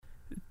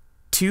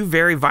two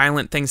very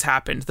violent things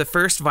happened. The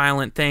first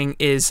violent thing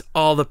is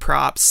all the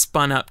props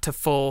spun up to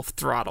full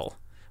throttle,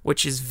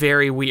 which is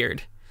very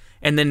weird.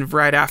 And then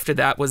right after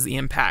that was the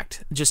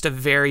impact. Just a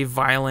very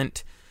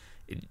violent.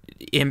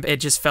 It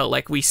just felt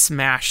like we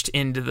smashed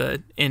into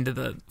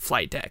the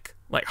flight deck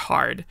like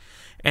hard,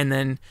 and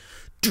then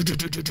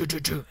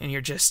and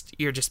you're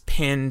just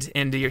pinned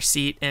into your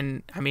seat.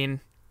 And I mean,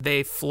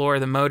 they floor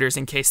the motors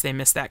in case they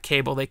miss that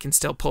cable. They can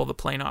still pull the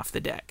plane off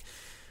the deck.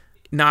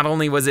 Not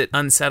only was it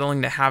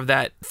unsettling to have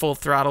that full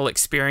throttle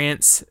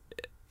experience,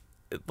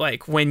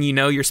 like when you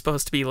know you're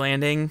supposed to be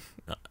landing,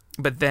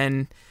 but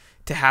then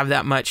to have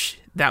that much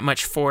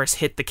force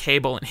hit the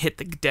cable and hit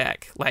the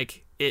deck,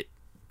 like it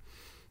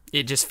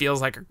just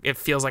feels like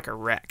a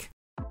wreck.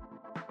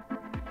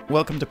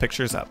 Welcome to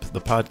Pictures Up,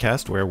 the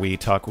podcast where we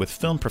talk with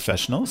film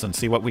professionals and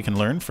see what we can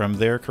learn from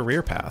their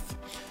career path.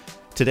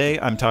 Today,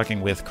 I'm talking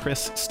with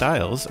Chris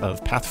Stiles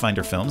of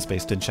Pathfinder Films,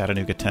 based in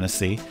Chattanooga,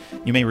 Tennessee.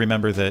 You may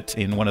remember that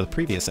in one of the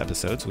previous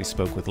episodes, we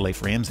spoke with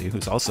Leif Ramsey,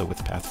 who's also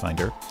with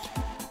Pathfinder.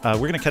 We're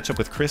going to catch up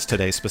with Chris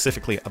today,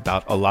 specifically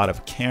about a lot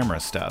of camera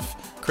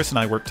stuff. Chris and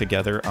I worked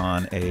together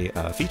on a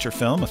feature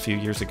film a few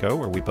years ago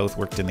where we both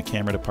worked in the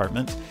camera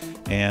department.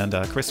 And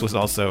Chris was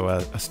also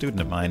a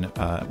student of mine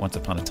once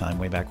upon a time,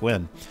 way back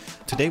when.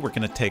 Today we're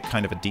going to take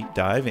kind of a deep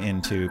dive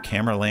into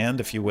camera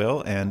land, if you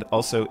will, and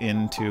also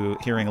into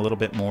hearing a little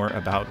bit more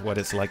about what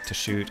it's like to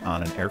shoot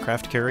on an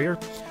aircraft carrier.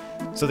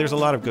 So there's a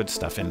lot of good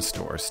stuff in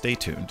store. Stay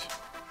tuned.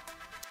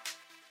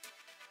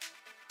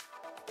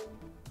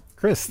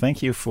 Chris,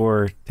 thank you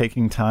for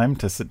taking time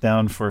to sit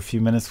down for a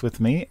few minutes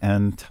with me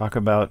and talk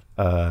about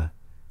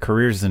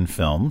careers in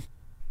film.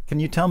 Can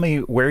you tell me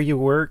where you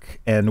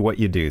work and what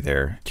you do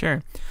there?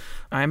 Sure.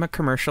 I'm a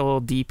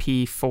commercial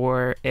DP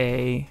for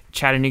a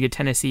Chattanooga,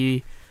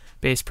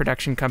 Tennessee-based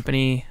production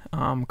company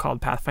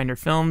called Pathfinder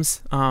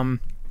Films. I'm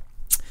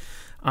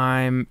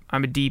a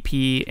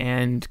DP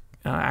and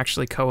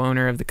actually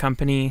co-owner of the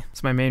company.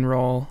 So my main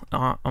role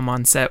I'm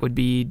on set would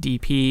be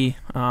DP,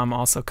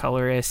 also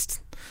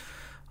colorist,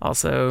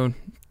 also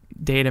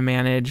data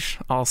manage,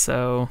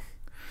 also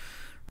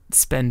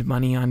spend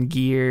money on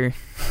gear.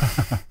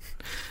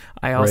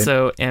 I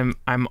also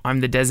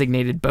I'm the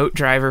designated boat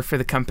driver for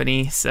the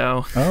company,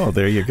 so. Oh,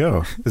 there you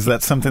go. Is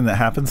that something that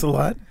happens a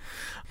lot?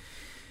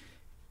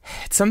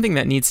 It's something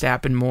that needs to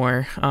happen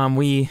more.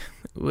 We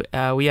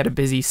had a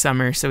busy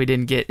summer, so we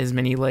didn't get as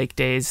many lake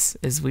days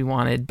as we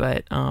wanted,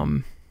 but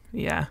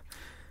yeah.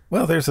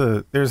 Well,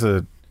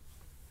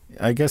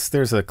 I guess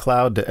there's a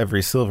cloud to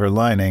every silver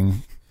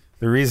lining.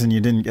 The reason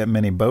you didn't get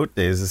many boat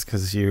days is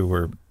because you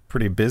were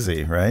pretty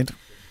busy, right?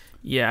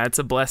 Yeah, it's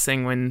a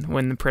blessing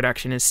when the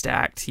production is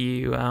stacked.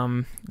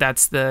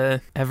 That's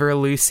the ever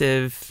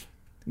elusive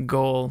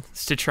goal,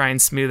 is to try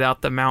and smooth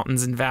out the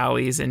mountains and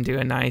valleys and do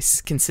a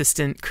nice,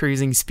 consistent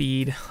cruising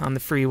speed on the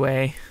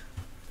freeway.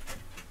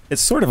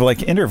 It's sort of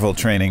like interval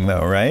training,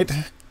 though, right?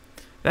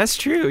 That's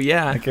true,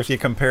 yeah. Like if you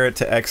compare it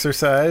to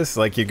exercise,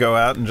 like you go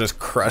out and just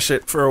crush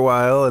it for a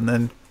while and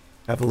then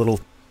have a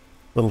little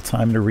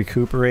time to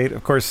recuperate.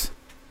 Of course,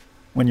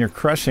 when you're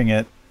crushing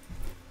it,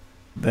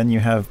 then you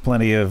have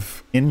plenty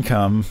of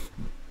income,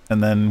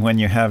 and then when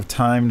you have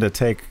time to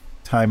take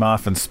time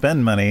off and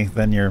spend money,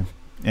 then your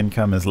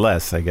income is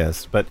less, I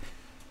guess. But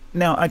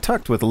now, I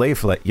talked with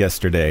Leif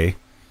yesterday,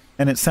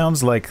 and it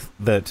sounds like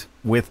that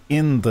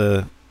within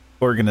the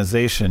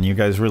organization, you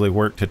guys really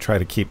work to try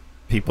to keep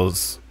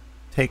people's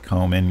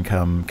take-home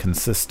income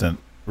consistent,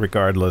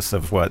 regardless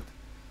of what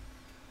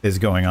is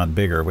going on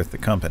bigger with the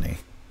company.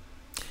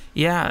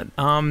 Yeah,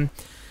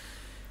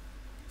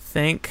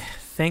 thank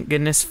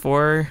goodness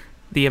for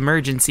the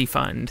emergency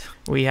fund.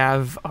 We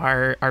have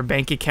our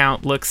bank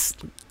account looks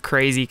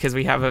crazy because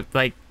we have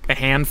a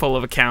handful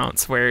of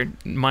accounts where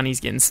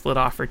money's getting split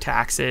off for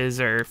taxes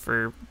or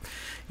for,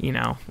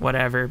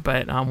 whatever.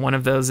 But one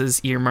of those is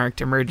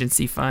earmarked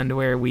emergency fund,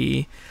 where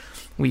we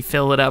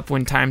fill it up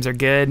when times are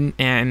good,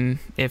 and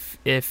if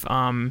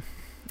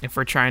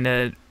we're trying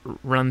to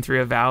run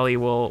through a valley,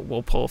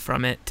 we'll pull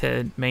from it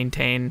to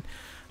maintain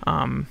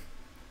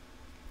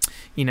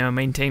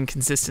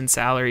consistent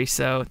salary.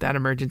 So that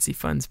emergency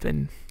fund's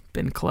been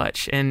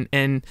clutch,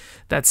 and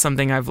that's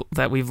something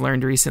that we've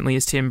learned recently,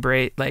 is to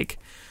embrace,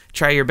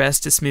 try your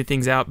best to smooth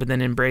things out, but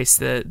then embrace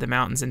the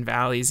mountains and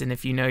valleys. And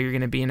if you know you're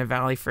going to be in a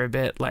valley for a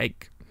bit,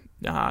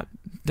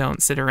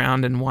 don't sit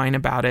around and whine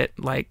about it.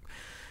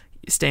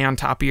 Stay on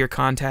top of your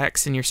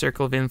contacts and your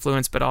circle of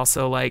influence, but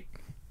also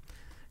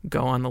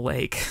go on the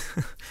lake,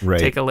 right.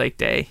 Take a lake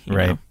day,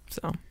 right?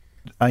 So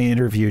I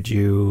interviewed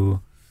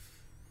you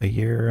a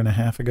year and a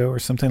half ago or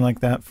something like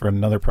that for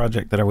another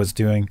project that I was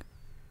doing.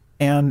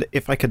 And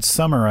if I could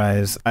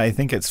summarize, I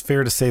think it's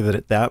fair to say that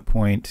at that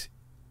point,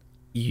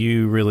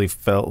 you really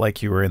felt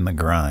like you were in the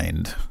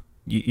grind.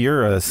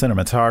 You're a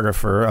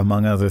cinematographer,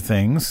 among other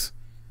things.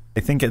 I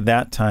think at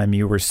that time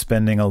you were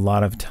spending a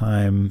lot of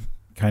time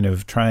kind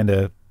of trying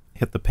to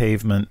hit the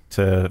pavement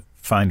to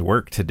find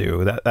work to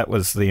do. That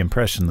was the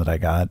impression that I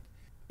got.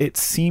 It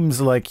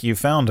seems like you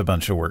found a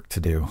bunch of work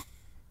to do.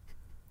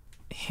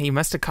 he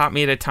must have caught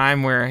me at a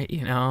time where,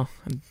 I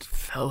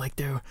felt like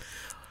I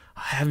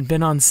haven't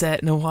been on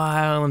set in a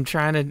while. I'm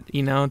trying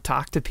to,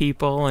 talk to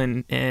people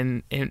and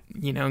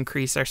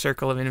increase our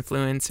circle of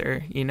influence,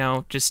 or,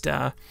 just,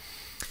 yeah,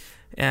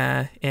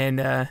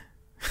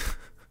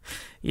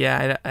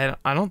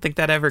 I don't think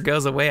that ever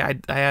goes away. I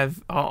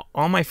have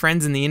all my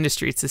friends in the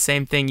industry. It's the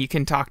same thing. You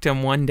can talk to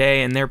them one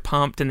day and they're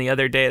pumped, and the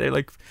other day they're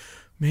like,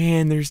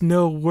 man, there's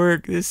no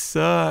work. This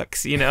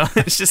sucks.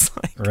 It's just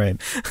like, right.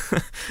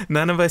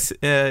 None of us,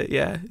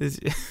 yeah.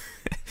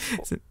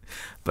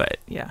 But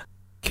yeah.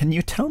 Can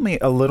you tell me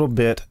a little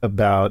bit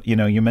about,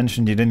 you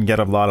mentioned you didn't get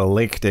a lot of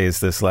lake days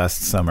this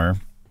last summer.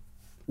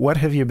 What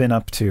have you been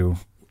up to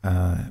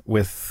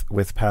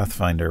with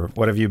Pathfinder?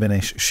 What have you been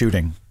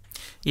shooting?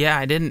 Yeah,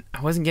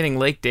 I wasn't getting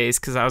lake days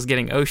because I was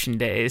getting ocean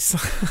days.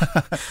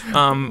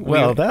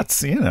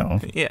 That's,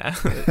 Yeah,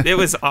 it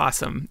was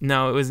awesome.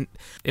 No,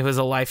 it was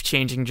a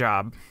life-changing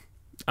job.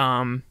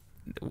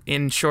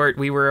 In short,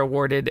 we were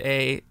awarded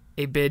a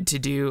bid to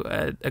do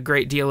a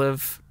great deal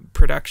of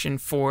production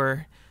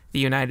for the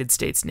United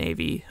States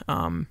Navy.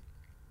 An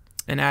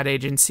ad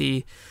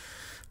agency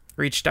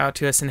reached out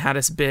to us and had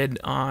us bid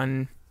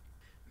on,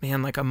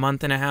 like a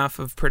month and a half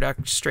of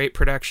straight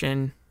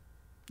production.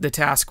 The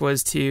task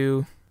was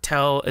to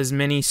tell as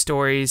many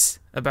stories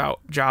about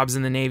jobs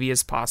in the Navy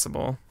as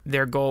possible.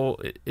 Their goal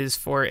is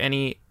for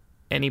any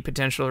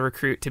potential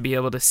recruit to be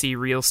able to see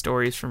real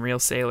stories from real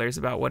sailors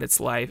about what it's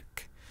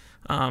like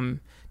to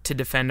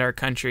defend our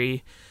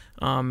country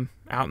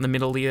out in the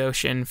middle of the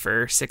ocean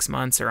for 6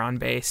 months, or on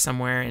base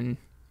somewhere and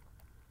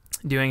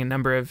doing a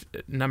number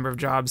of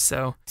jobs.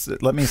 So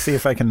let me see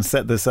if I can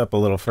set this up a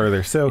little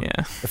further. So yeah.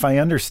 If I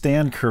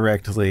understand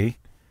correctly,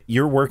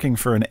 you're working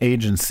for an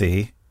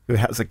agency who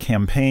has a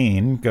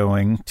campaign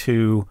going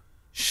to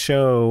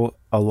show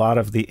a lot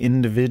of the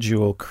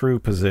individual crew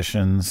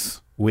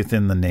positions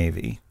within the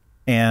Navy.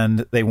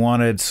 And they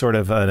wanted sort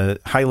of a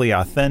highly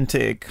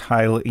authentic,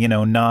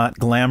 not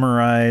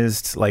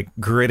glamorized, like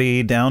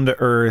gritty, down to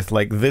earth,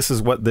 like this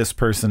is what this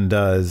person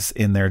does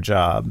in their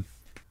job.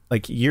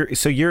 Like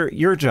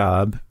your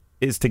job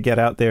is to get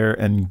out there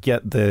and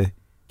get the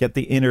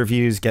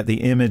interviews, get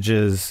the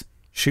images,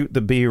 shoot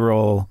the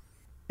B-roll,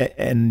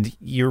 and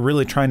you're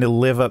really trying to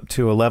live up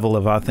to a level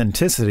of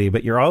authenticity,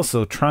 but you're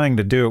also trying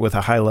to do it with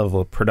a high level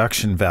of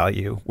production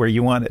value where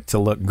you want it to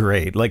look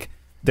great. Like,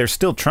 they're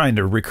still trying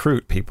to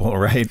recruit people,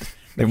 right?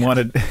 They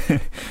wanted,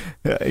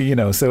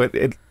 so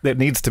it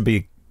needs to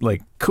be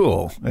like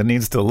cool. It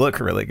needs to look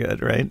really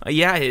good, right?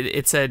 Yeah,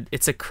 it's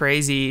a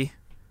crazy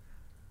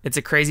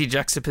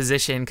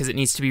juxtaposition because it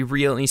needs to be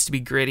real. It needs to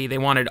be gritty. They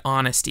wanted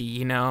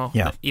honesty,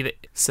 Yeah.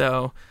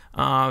 So,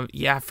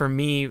 for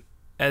me,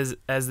 as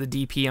the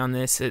DP on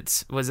this,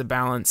 it was a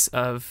balance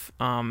of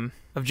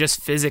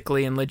just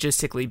physically and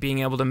logistically being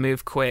able to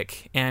move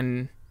quick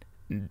and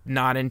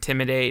not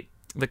intimidate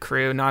the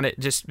crew, not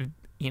just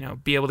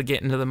be able to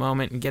get into the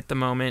moment and get the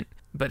moment,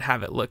 but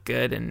have it look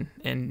good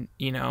and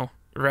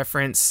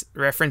reference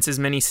as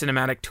many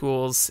cinematic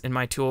tools in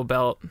my tool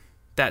belt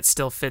that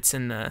still fits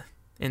in the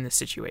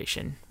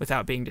situation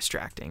without being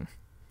distracting.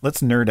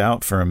 Let's nerd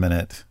out for a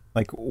minute.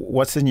 Like,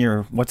 what's in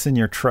your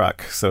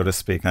truck, so to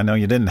speak? I know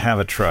you didn't have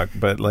a truck,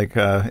 but like,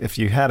 if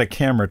you had a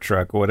camera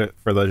truck,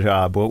 for the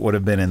job, what would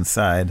have been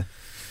inside?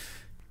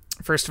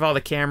 First of all, the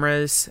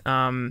cameras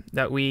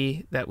that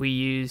we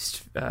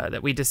used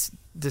that we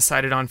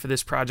decided on for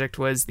this project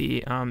was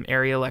the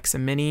Arri Alexa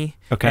Mini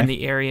and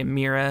the Arri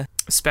Mira.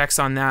 Specs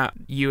on that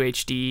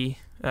UHD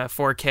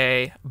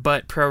 4K,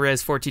 but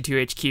ProRes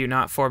 422HQ,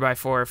 not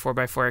 4x4,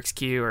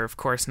 4x4XQ, or of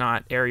course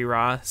not Arri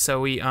RAW.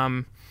 So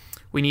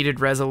we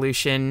needed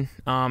resolution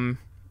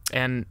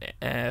and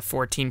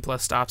 14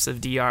 plus stops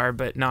of DR,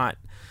 but not.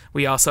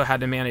 We also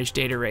had to manage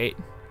data rate.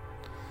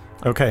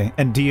 Okay,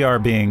 and DR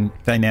being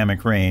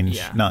dynamic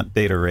range, not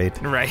data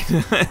rate. Right.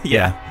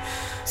 Yeah.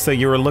 So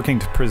you were looking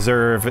to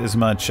preserve as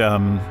much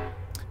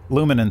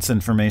luminance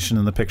information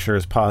in the picture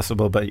as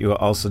possible, but you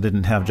also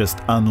didn't have just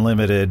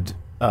unlimited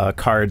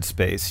card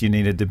space. You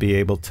needed to be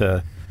able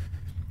to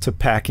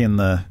pack in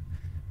the,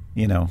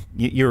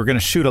 you were going to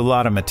shoot a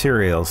lot of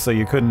material, so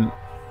you couldn't,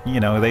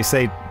 they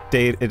say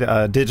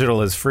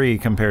digital is free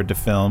compared to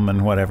film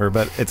and whatever,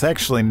 but it's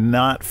actually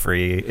not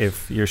free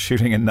if you're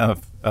shooting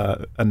enough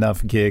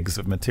gigs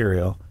of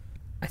material.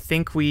 I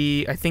think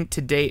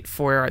to date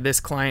for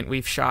this client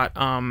we've shot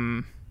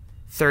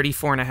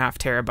 34 and a half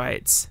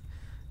terabytes.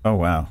 Oh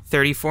wow.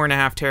 34 and a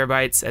half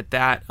terabytes at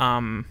that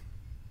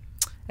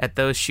at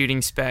those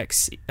shooting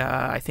specs.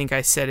 I think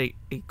I said it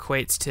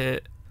equates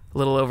to a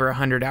little over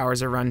 100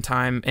 hours of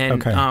runtime,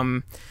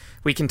 and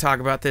we can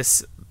talk about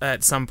this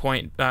at some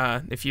point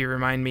if you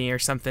remind me or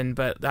something,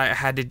 but I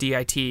had to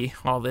DIT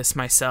all this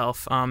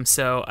myself.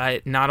 So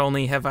I not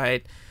only had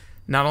I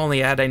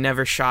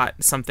never shot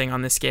something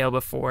on this scale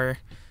before,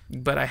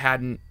 but I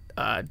hadn't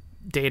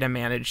data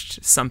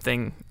managed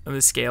something of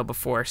the scale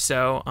before.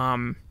 So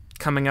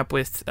coming up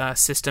with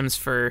systems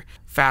for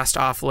fast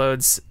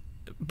offloads,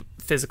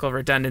 physical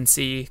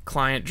redundancy,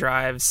 client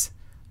drives,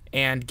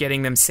 and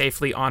getting them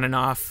safely on and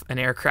off an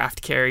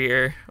aircraft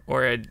carrier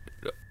or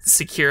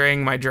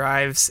securing my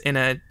drives in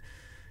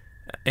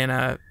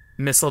a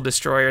missile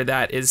destroyer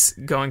that is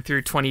going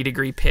through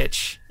 20-degree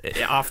pitch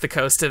off the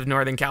coast of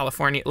Northern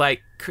California,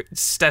 like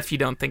stuff you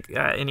don't think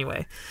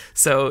anyway.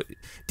 So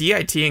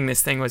DITing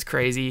this thing was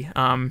crazy.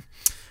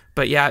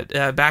 But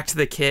yeah, back to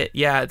the kit.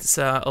 Yeah, it's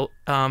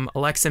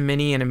Alexa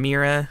Mini and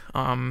Amira.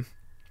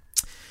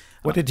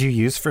 What did you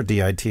use for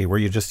DIT? Were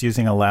you just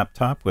using a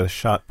laptop with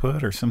shot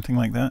put or something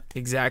like that?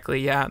 Exactly,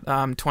 yeah.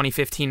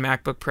 2015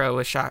 MacBook Pro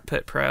with shot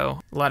put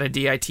Pro. A lot of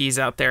DITs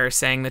out there are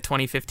saying the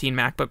 2015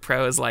 MacBook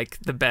Pro is like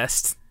the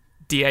best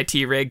DIT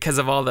rig because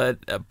of all the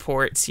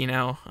ports,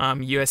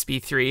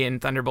 USB 3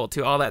 and Thunderbolt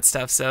 2, all that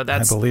stuff. So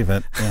that's... I believe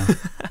it, yeah.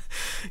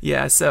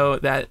 Yeah, so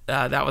that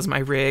was my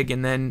rig.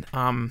 And then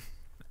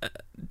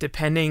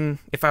depending,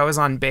 if I was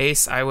on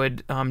base, I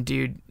would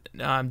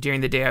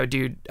during the day, I would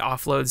do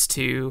offloads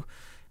to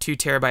 2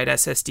 terabyte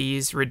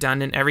SSDs,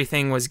 redundant.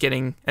 Everything was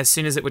getting, as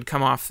soon as it would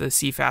come off the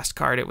CFast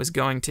card, it was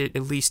going to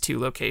at least 2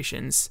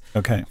 locations.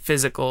 Okay.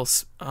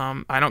 Physicals.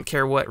 I don't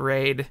care what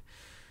RAID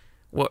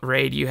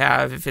you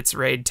have, if it's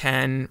RAID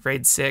 10,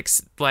 RAID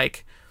 6,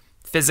 like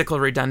physical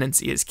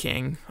redundancy is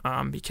king,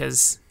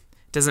 because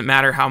it doesn't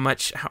matter how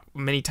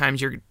many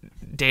times your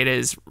data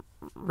is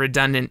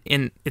redundant,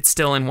 it's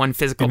still in one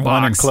physical box.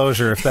 One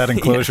enclosure. If that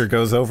enclosure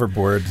goes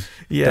overboard,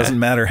 it doesn't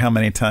matter how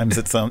many times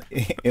it's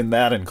in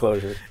that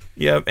enclosure.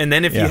 Yep. And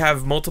then if you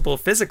have multiple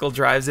physical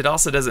drives, it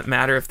also doesn't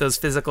matter if those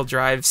physical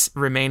drives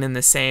remain in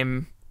the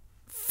same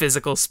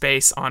physical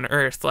space on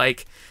Earth.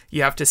 Like,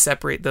 you have to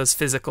separate those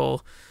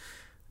physical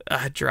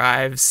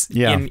drives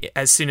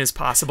as soon as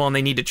possible, and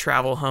they need to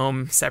travel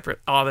home separate.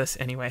 All this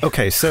anyway.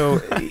 Okay, so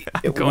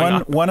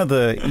one of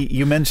the,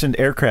 you mentioned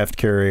aircraft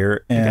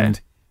carrier, and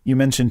you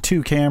mentioned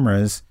 2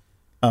 cameras,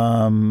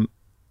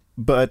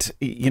 but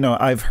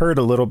I've heard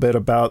a little bit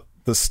about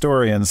the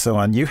story and so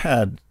on.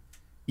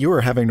 You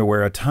were having to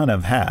wear a ton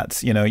of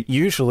hats.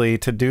 Usually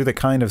to do the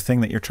kind of thing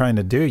that you're trying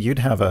to do, you'd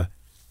have a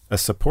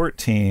support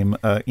team,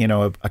 a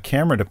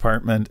camera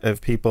department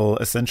of people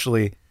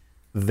essentially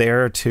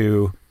there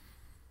to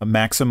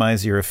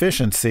maximize your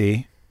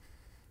efficiency.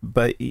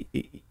 But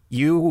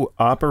you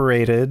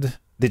operated,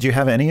 did you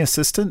have any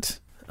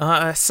assistant?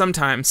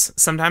 Sometimes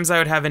I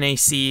would have an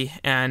AC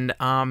and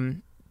not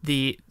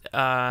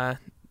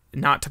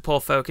to pull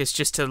focus,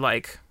 just to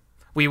like,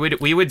 we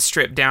would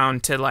strip down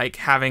to like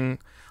having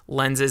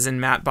lenses and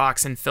matte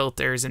box and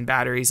filters and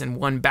batteries in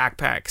one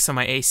backpack, so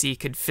my AC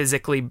could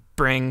physically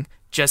bring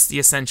just the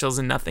essentials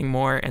and nothing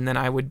more, and then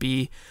I would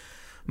be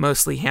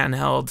mostly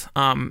handheld.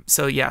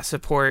 So yeah,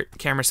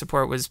 camera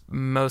support was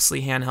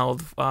mostly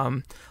handheld.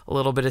 A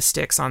little bit of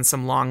sticks on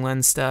some long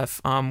lens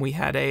stuff. We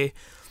had a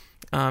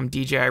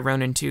DJI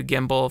Ronin 2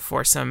 gimbal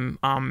for some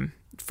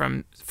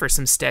for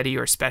some steady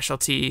or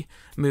specialty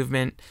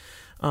movement.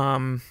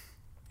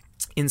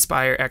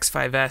 Inspire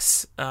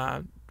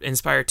X5S,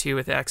 Inspire 2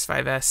 with the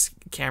X5S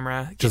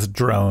camera. Just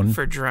drone.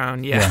 For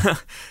drone, yeah.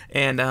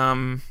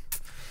 And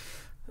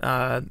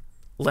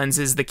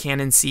lenses, the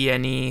Canon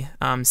CNE,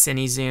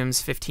 Cine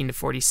Zooms 15 to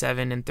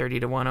 47 and 30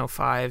 to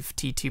 105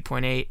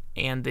 T2.8,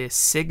 and the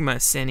Sigma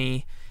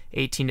Cine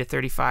 18 to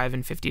 35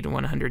 and 50 to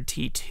 100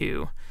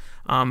 T2.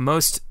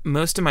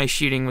 Most of my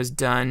shooting was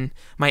done.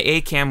 My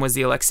A cam was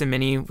the Alexa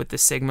Mini with the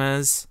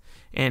Sigmas,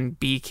 and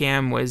B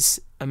cam was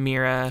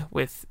Amira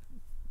with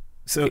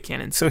the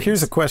Canon. So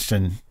here's a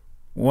question: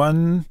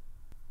 1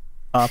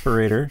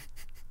 operator,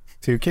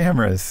 2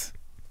 cameras.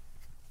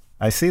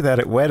 I see that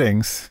at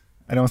weddings.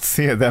 I don't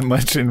see it that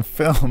much in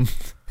film.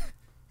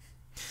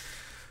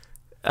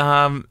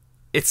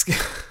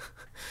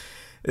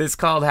 It's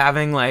called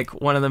having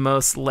like one of the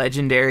most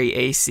legendary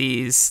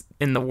ACs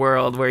in the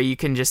world, where you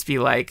can just be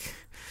like,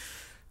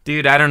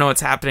 dude, I don't know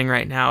what's happening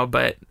right now,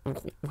 but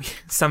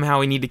somehow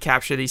we need to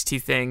capture these 2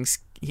 things.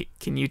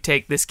 Can you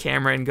take this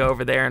camera and go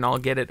over there, and I'll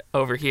get it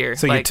over here?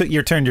 So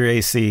you turned your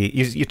AC,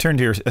 you turned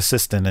your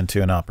assistant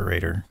into an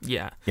operator.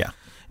 Yeah. Yeah.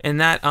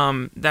 And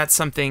that's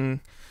something,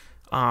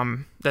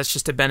 that's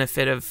just a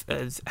benefit of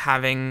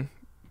having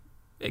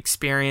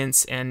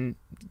experience and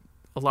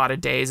a lot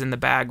of days in the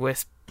bag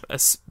with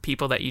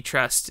people that you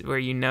trust, where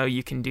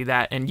you can do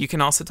that. And you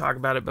can also talk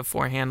about it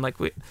beforehand. Like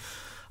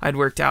I'd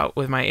worked out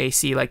with my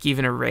AC, like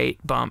even a rate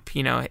bump,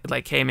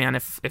 like, hey man,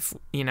 if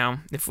we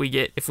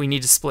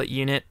need to split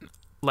unit,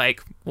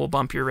 like, we'll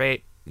bump your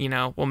rate,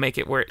 we'll make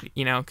it work,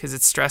 because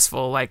it's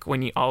stressful, like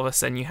when all of a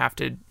sudden you have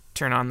to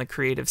turn on the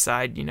creative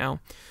side,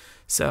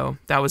 so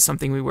that was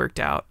something we worked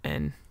out.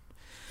 And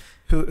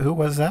who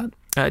was that?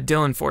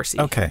 Dylan Forsey.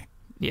 Okay.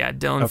 Yeah,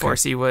 Dylan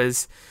Forsey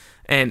was,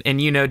 and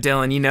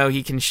Dylan,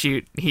 he can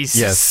shoot. He's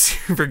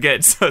super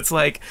good. So it's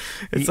like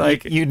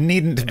you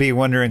needn't be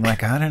wondering,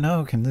 like, I don't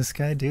know, can this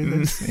guy do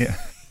this? Yeah.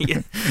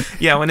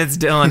 Yeah. When it's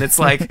Dylan, it's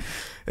like,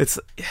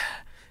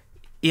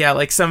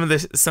 like some of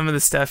the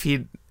stuff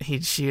he'd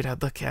shoot,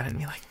 I'd look at it and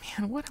be like,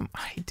 man, what am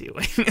I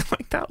doing?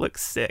 Like, that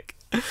looks sick.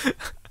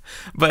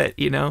 But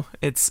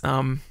it's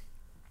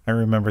I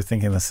remember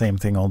thinking the same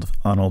thing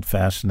on Old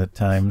Fashioned at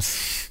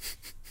times,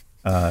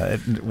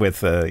 with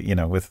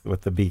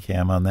the B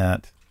cam on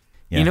that.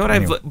 Yeah, you know what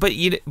anyway.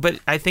 but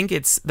I think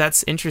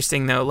that's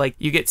interesting though. Like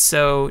you get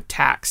so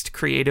taxed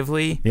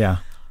creatively. Yeah.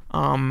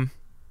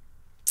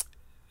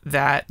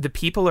 That the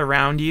people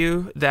around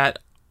you that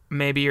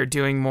maybe are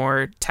doing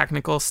more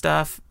technical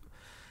stuff,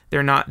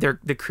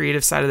 the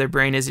creative side of their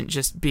brain isn't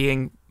just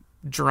being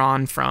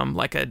drawn from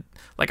like a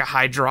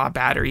high draw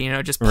battery,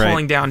 just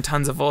pulling down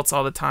tons of volts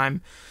all the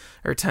time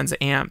or tons of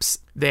amps.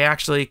 They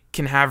actually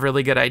can have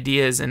really good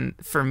ideas. And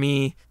for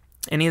me,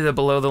 any of the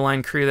below the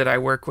line crew that I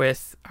work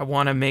with, I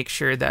want to make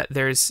sure that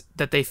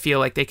they feel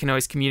like they can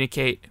always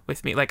communicate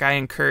with me. Like I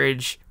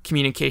encourage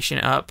communication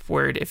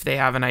upward if they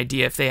have an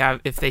idea,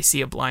 if they see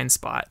a blind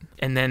spot,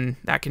 and then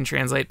that can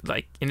translate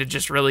like into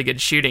just really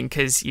good shooting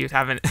because you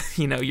haven't,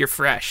 you're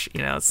fresh.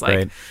 It's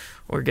like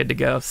we're good to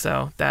go.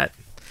 So that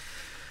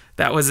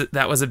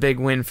was a big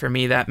win for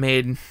me. That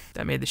made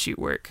the shoot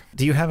work.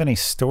 Do you have any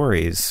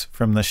stories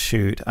from the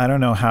shoot? I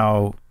don't know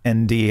how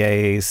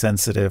NDA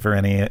sensitive or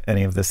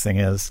any of this thing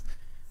is,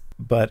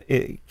 but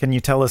can you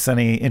tell us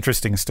any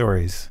interesting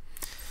stories?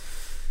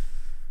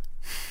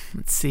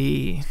 Let's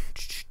see.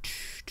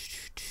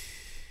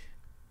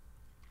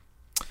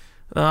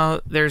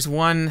 There's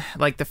one,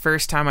 like the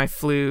first time I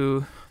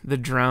flew the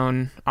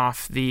drone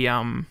off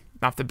the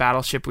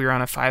battleship. We were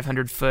on a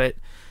 500-foot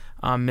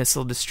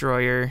missile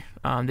destroyer,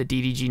 the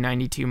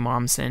DDG-92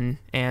 Momsen,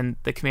 and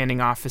the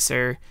commanding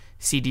officer,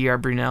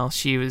 CDR Brunel.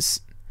 She was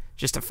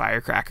just a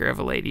firecracker of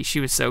a lady. She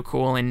was so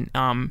cool. And,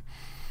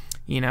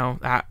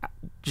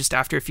 just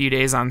after a few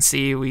days on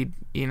sea, we,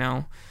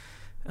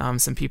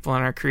 some people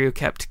on our crew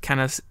kept kind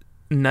of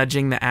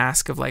nudging the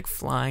ask of like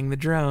flying the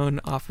drone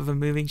off of a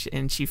moving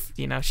and she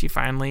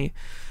finally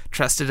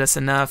trusted us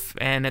enough.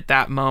 And at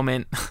that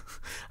moment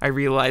I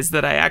realized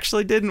that I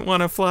actually didn't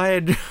want to fly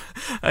a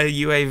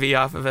UAV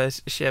off of a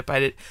ship. I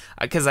did,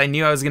 because I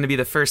knew I was going to be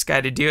the first guy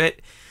to do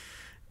it,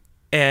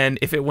 and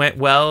if it went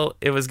well,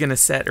 it was going to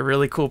set a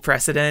really cool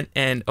precedent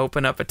and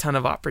open up a ton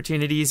of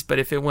opportunities. But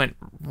if it went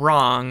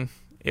wrong,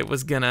 it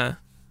was going to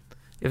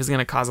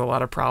cause a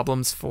lot of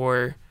problems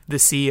for the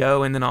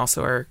CEO and then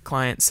also our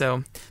client.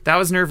 So that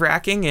was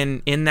nerve-wracking.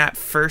 And in that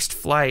first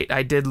flight,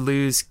 I did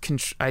lose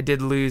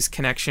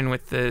connection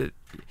with the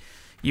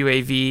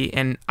UAV,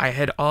 and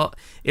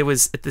it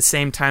was at the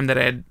same time that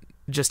I had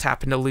just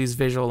happened to lose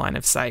visual line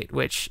of sight,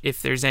 which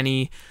if there's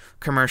any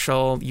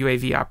commercial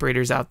UAV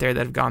operators out there that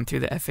have gone through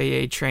the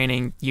FAA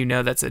training,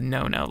 that's a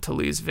no-no to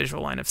lose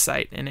visual line of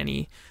sight in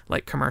any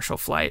like commercial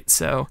flight.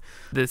 So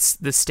the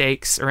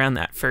stakes around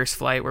that first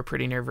flight were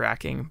pretty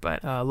nerve-wracking,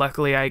 but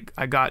luckily I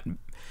got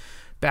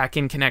back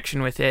in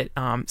connection with it.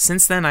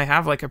 Since then, I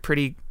have like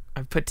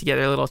I've put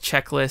together a little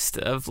checklist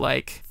of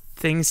like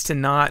things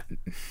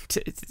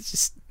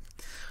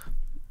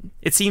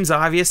it seems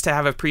obvious to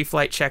have a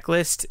pre-flight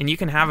checklist, and you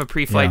can have a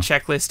pre-flight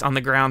checklist on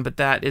the ground, but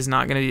that is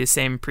not going to be the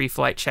same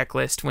pre-flight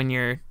checklist when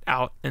you're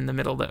out in the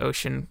middle of the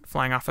ocean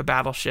flying off a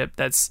battleship.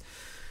 That's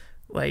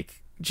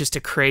like just a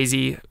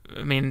crazy,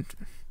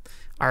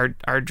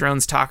 our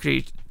drones talk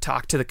to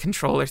the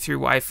controller through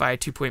Wi-Fi,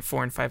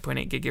 2.4 and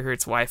 5.8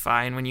 gigahertz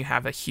Wi-Fi, and when you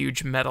have a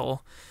huge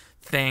metal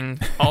thing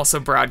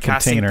also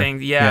broadcasting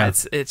things,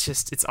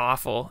 it's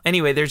awful.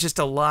 Anyway, there's just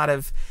a lot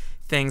of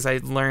things I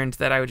learned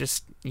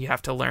that you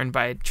have to learn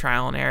by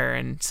trial and error,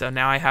 and so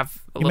now I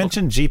have You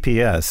mentioned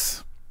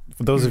GPS.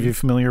 For those of you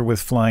familiar with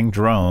flying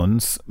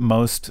drones,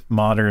 most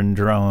modern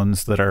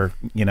drones that are,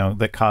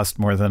 that cost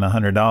more than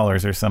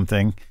 $100 or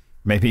something,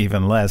 maybe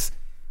even less,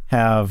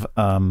 have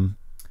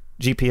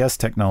GPS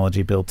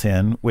technology built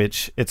in,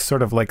 which it's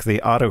sort of like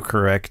the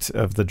autocorrect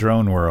of the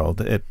drone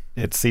world.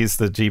 It sees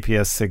the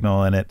GPS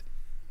signal, and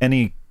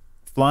any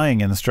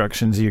flying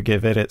instructions you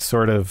give it, it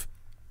sort of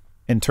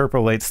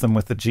interpolates them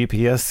with the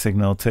GPS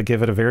signal to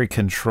give it a very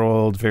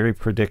controlled, very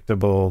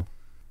predictable,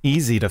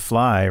 easy to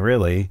fly,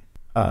 really,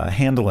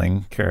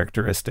 handling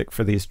characteristic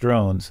for these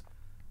drones.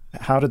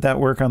 How did that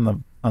work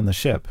on the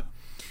ship?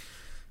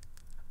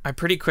 I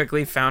pretty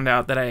quickly found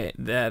out that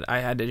I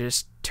had to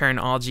just turn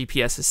all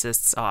GPS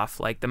assists off.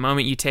 Like the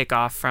moment you take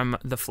off from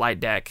the flight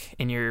deck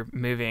and you're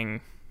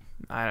moving,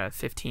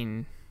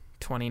 15,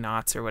 20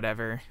 knots or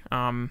whatever.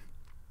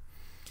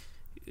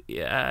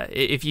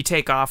 If you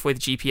take off with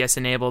GPS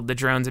enabled, the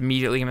drone's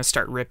immediately going to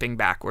start ripping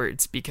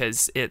backwards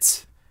because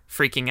it's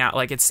freaking out.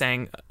 Like it's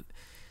saying,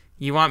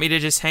 you want me to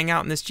just hang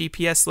out in this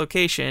GPS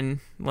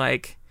location?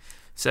 Like,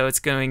 so it's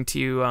going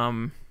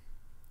to,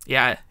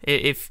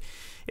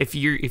 if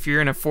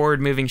you're in a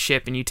forward moving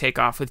ship and you take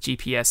off with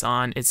GPS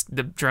on,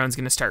 the drone's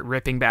going to start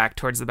ripping back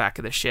towards the back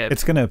of the ship.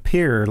 It's going to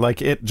appear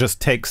like it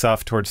just takes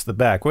off towards the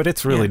back. What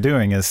it's really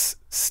doing is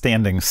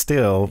standing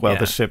still while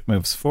the ship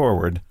moves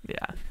forward.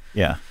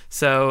 Yeah.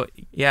 So,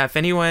 if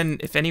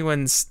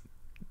anyone's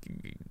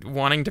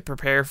wanting to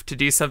prepare to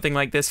do something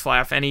like this, fly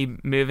off any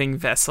moving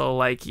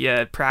vessel,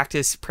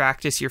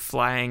 practice your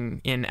flying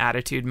in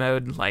attitude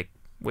mode,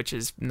 which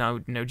is no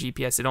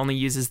GPS. It only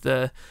uses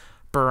the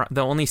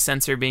only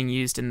sensor being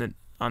used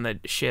on the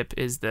ship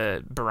is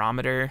the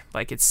barometer,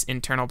 like its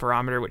internal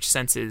barometer, which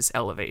senses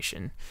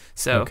elevation.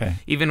 So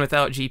even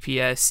without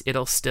GPS,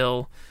 it'll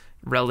still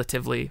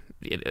relatively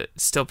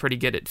still pretty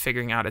good at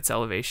figuring out its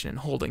elevation and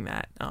holding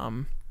that.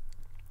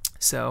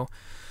 So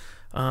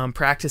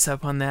practice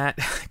up on that,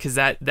 because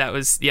that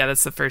was,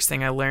 that's the first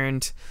thing I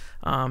learned.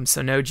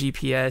 So no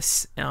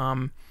GPS.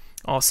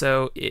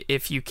 Also,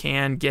 if you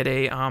can get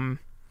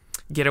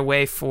a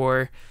way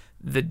for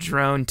the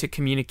drone to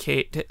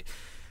communicate,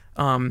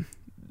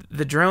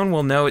 the drone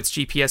will know its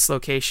GPS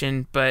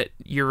location, but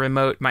your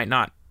remote might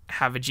not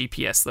have a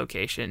GPS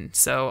location.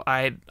 So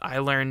I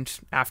learned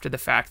after the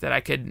fact that I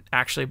could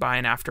actually buy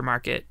an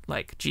aftermarket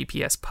like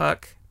GPS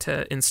puck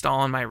to install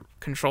on my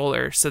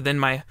controller. So then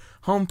my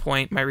home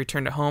point, my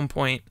return to home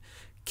point,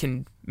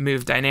 can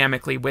move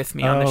dynamically with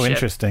me on the ship. Oh,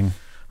 interesting.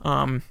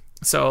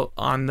 So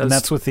on those, and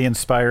that's with the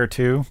Inspire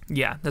 2?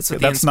 Yeah, that's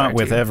with the Inspire 2. That's not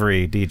with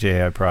every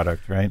DJI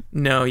product, right?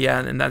 No, yeah,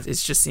 and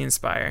it's just the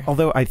Inspire.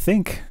 Although I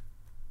think,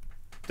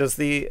 does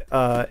the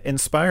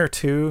Inspire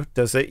 2,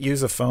 does it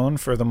use a phone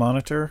for the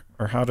monitor,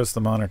 or how does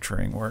the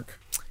monitoring work?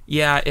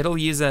 Yeah, I've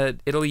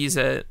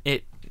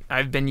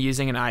been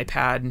using an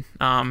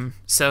iPad.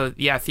 So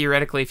yeah,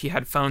 theoretically, if you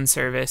had phone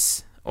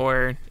service,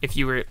 or if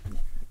you were,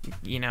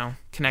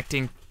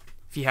 connecting,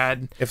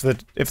 if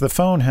the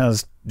phone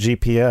has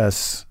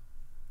GPS,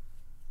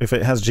 if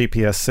it has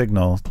GPS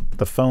signal,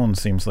 the phone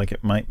seems like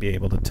it might be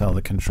able to tell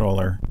the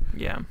controller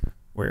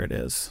where it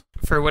is.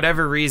 For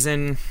whatever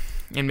reason,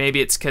 and maybe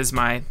it's because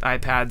my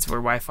iPads were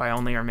Wi-Fi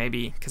only, or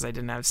maybe because I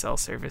didn't have cell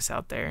service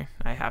out there,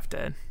 I have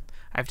to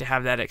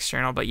have that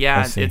external. But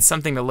yeah, it's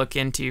something to look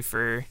into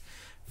for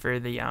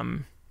the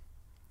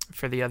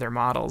other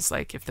models.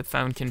 Like if the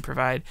phone can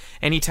provide,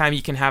 anytime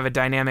you can have a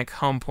dynamic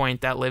home point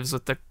that lives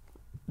with the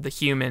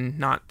human,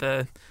 not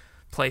the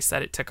place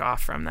that it took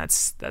off from,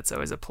 that's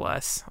always a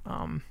plus.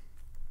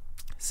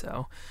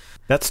 So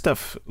that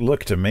stuff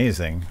looked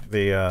amazing.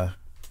 The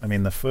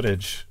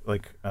footage,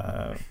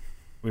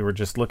 we were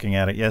just looking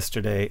at it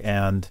yesterday,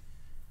 and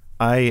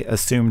I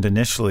assumed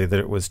initially that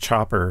it was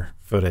chopper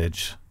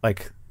footage,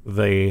 like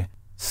the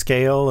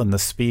scale and the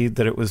speed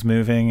that it was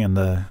moving, and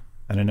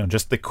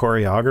just the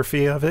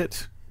choreography of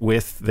it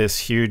with this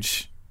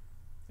huge.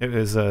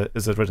 Is it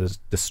a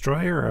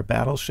destroyer or a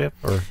battleship,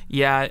 or?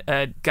 Yeah,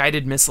 a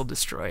guided missile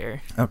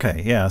destroyer.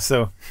 Okay, yeah.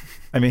 So,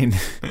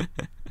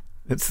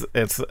 it's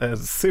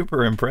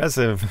super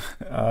impressive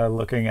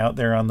looking out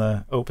there on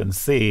the open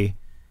sea,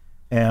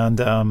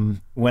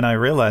 and when I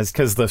realized,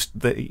 because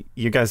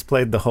you guys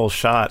played the whole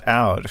shot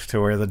out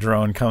to where the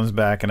drone comes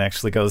back and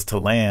actually goes to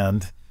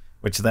land,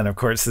 which then of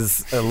course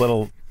is a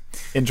little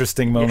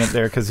interesting moment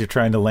there because you're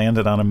trying to land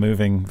it on a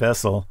moving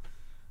vessel.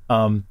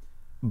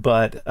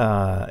 But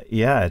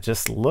it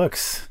just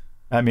looks,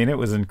 it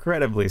was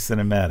incredibly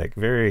cinematic,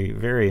 very,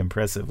 very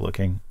impressive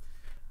looking.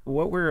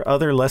 What were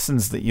other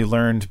lessons that you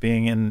learned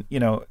being in,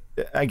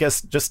 I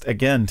guess just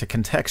again, to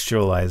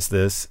contextualize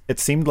this, it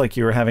seemed like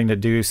you were having to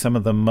do some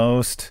of the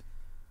most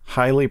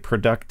highly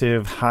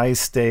productive, high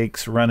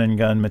stakes run and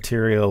gun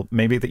material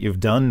maybe that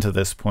you've done to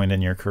this point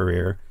in your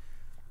career,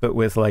 but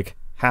with like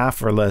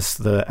half or less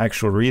the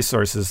actual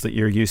resources that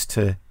you're used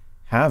to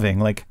having.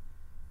 Like,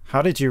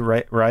 how did you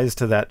rise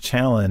to that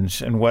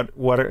challenge, and what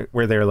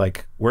were there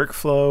like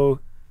workflow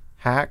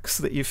hacks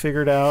that you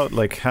figured out?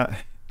 Like, how?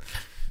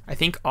 I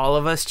think all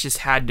of us just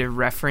had to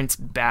reference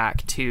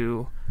back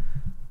to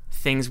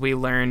things we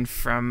learned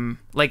from,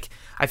 like,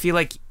 I feel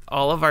like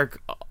all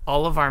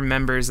of our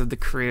members of the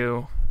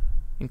crew,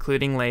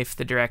 including Leif,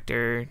 the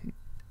director,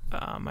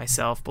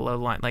 myself, below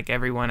the line, like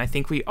everyone, I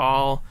think we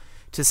all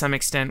to some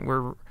extent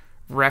were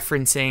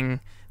referencing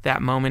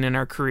that moment in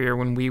our career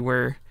when we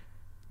were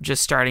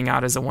just starting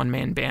out as a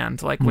one-man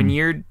band. Like when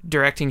you're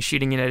directing,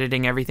 shooting, and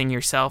editing everything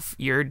yourself,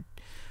 you're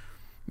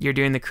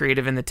doing the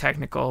creative and the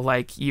technical.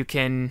 Like you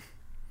can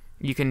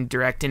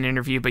direct an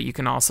interview, but you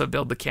can also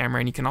build the camera,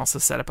 and you can also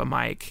set up a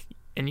mic,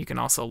 and you can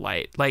also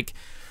light. Like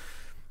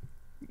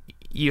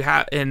you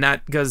have, and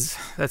that's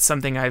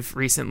something I've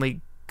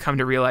recently come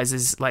to realize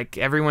is like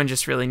everyone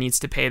just really needs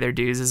to pay their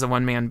dues as a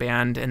one-man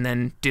band, and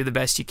then do the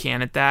best you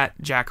can at that.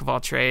 Jack of all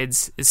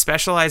trades.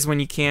 Specialize when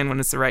you can, when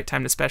it's the right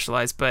time to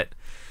specialize, but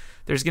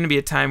there's going to be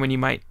a time when you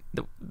might,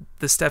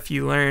 the stuff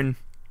you learn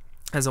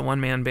as a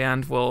one-man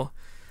band will.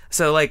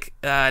 So like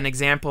an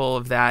example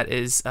of that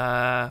is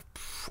it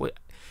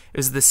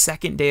was the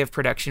second day of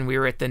production. We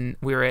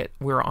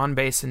were on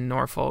base in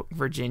Norfolk,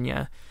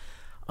 Virginia.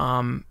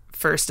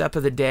 First up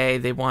of the day,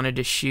 they wanted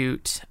to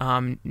shoot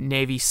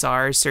Navy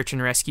SARS, search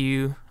and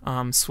rescue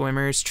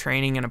swimmers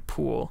training in a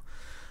pool,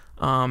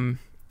 and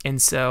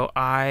so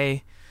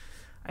I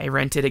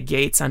rented a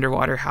Gates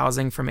underwater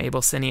housing from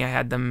Able Cine. I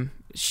had them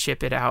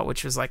ship it out,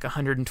 which was like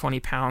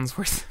 120 pounds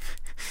worth.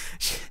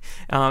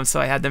 So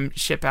I had them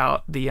ship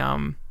out the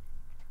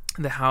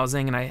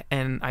housing,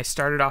 and I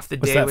started off the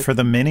day. Was that for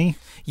the Mini?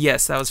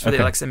 Yes, that was for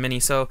the Alexa Mini.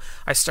 So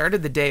I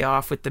started the day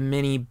off with the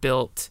Mini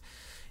built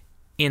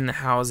in the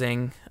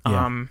housing.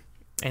 And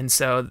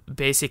so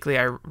basically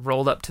I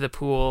rolled up to the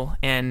pool,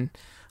 and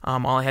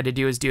all I had to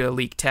do was do a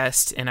leak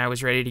test, and I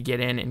was ready to get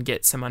in and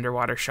get some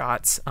underwater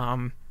shots.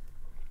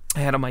 I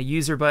had all my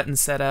user buttons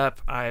set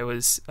up. I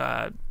was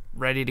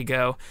ready to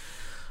go.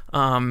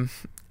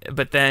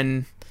 but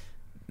then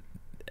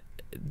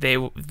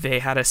they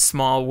had a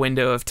small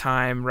window of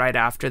time right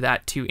after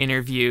that to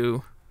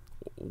interview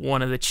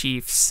one of the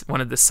chiefs,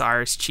 one of the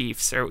SARS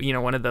chiefs, or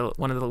one of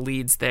the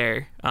leads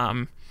there.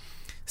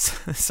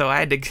 So I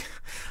had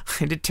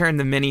to turn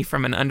the Mini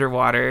from an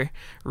underwater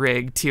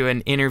rig to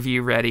an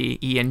interview ready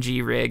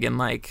ENG rig in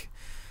like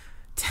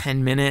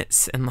 10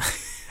 minutes, and like,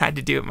 I had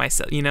to do it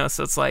myself,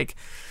 so it's like,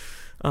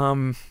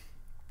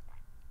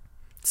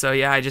 so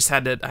yeah,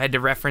 I had to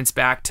reference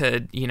back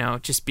to,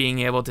 just being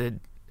able to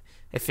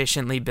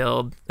efficiently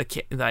build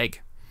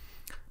like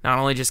not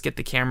only just get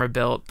the camera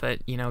built, but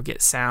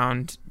get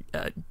sound.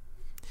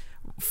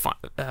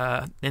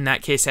 In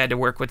that case, I had to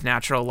work with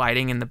natural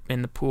lighting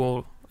in the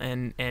pool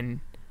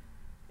and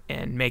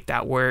make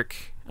that work.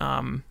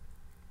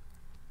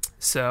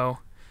 So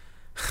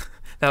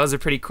that was a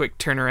pretty quick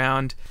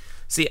turnaround.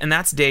 See, and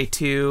that's day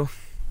two.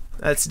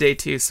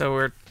 So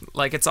we're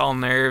like, it's all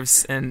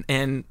nerves,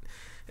 and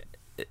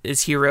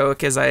as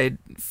heroic as I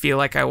feel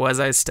like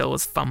I still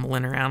was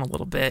fumbling around a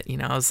little bit.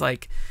 I was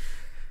like,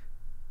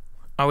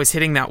 I was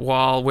hitting that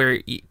wall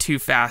where too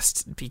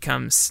fast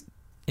becomes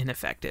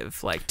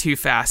ineffective, like too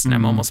fast, and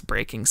I'm almost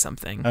breaking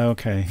something.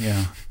 Okay,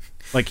 yeah.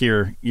 Like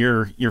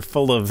you're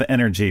full of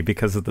energy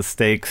because of the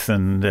stakes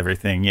and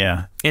everything,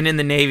 yeah. And in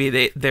the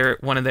Navy, they're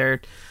one of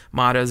their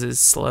mottos is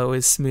slow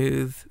is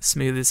smooth,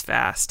 smooth is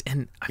fast.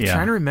 And I'm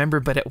trying to remember,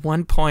 but at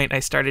one point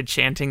I started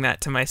chanting that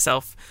to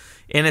myself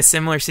in a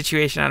similar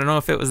situation. I don't know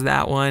if it was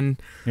that one.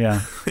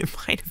 Yeah. It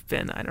might have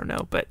been, I don't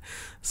know, but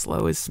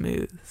slow is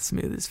smooth,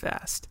 smooth is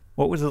fast.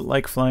 What was it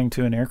like flying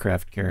to an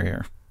aircraft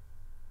carrier?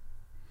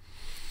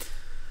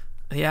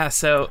 Yeah,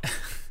 so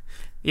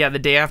the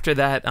day after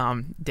that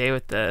day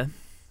with the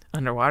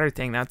underwater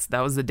thing, that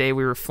was the day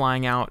we were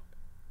flying out.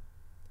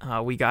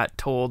 We got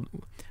told,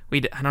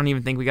 I don't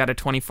even think we got a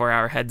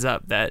 24-hour heads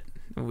up that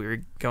we were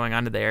going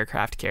onto the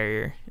aircraft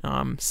carrier.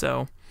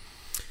 So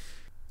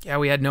yeah,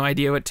 we had no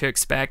idea what to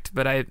expect,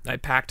 but I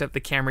packed up the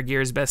camera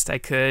gear as best I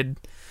could.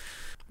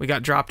 We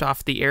got dropped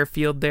off the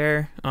airfield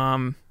there.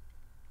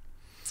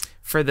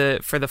 For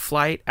the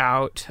flight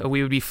out,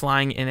 we would be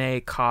flying in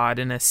a COD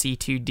and a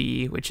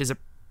C-2D, which is a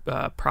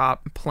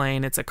prop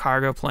plane. It's a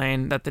cargo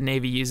plane that the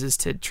Navy uses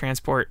to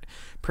transport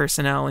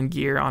personnel and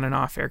gear on and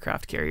off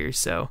aircraft carriers.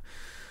 So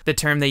the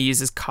term they use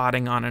is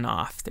CODing on and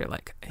off. They're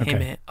like, hey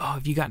man,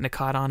 have you gotten a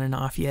COD on and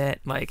off yet?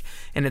 Like,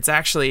 and it's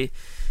actually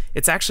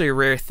a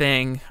rare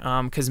thing,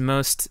 because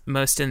most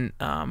in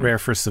rare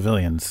for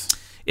civilians.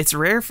 It's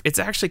rare. It's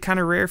actually kind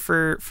of rare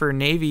for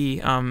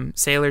Navy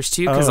sailors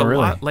too, because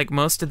lot, like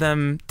most of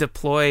them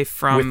deploy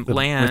from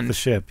land with the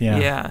ship. Yeah.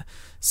 Yeah.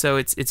 So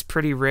it's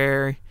pretty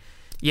rare.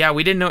 Yeah,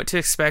 we didn't know what to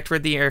expect. We're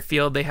at the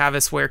airfield. They have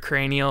us wear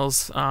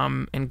cranials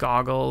and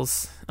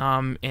goggles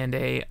and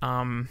a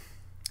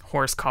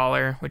horse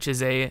collar, which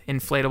is a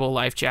inflatable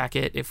life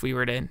jacket if we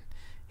were to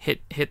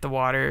hit the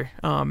water.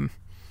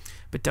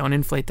 But don't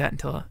inflate that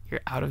until you're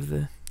out of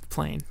the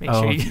plane. Make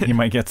sure you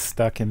might get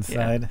stuck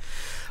inside. Yeah.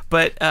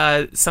 But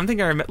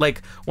something I remember,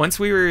 like once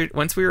we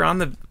were on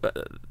the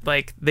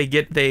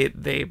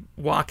they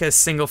walk us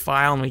single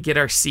file and we get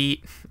our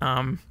seat.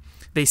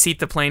 They seat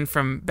the plane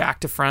from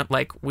back to front,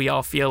 like we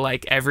all feel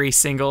like every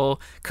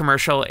single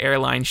commercial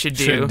airline should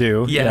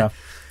do. Yeah.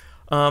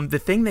 The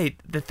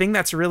thing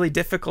that's really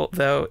difficult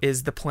though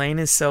is the plane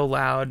is so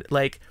loud.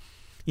 Like,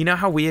 you know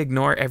how we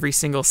ignore every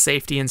single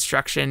safety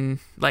instruction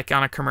like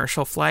on a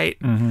commercial flight?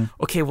 Mm-hmm.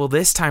 Okay, well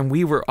this time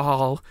we were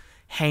all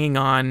hanging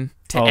on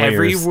to all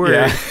every ears. Word.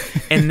 Yeah.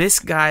 And this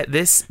guy,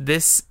 this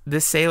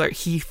sailor,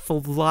 he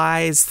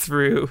flies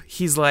through.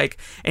 He's like,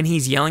 and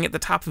he's yelling at the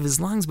top of his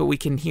lungs, but we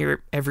can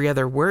hear every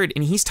other word.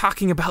 And he's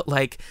talking about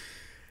like,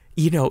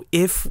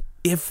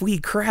 if we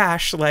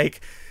crash,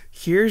 like,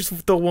 here's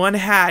the one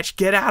hatch,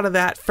 get out of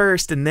that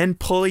first and then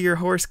pull your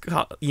horse,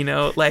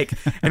 like,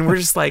 and we're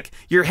just like,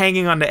 you're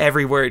hanging on to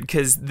every word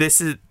because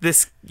this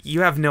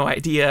you have no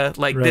idea,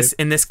 like, right.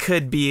 This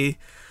could be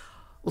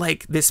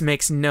like, this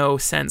makes no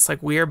sense.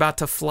 Like, we're about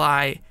to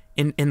fly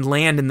and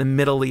land in the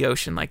middle of the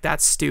ocean. Like,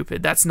 that's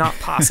stupid. That's not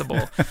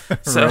possible.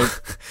 So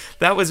right.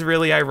 That was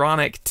really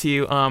ironic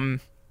to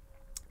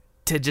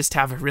just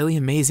have a really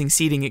amazing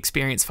seating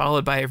experience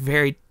followed by a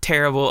very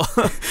terrible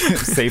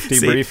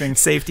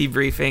safety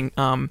briefing.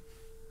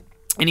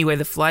 Anyway,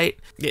 the flight,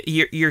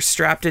 you're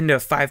strapped into a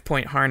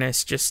 5-point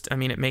harness.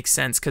 It makes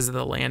sense because of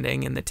the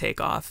landing and the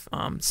takeoff.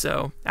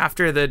 So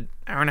after the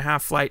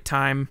hour-and-a-half flight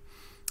time,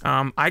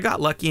 I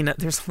got lucky enough.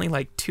 There's only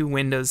like 2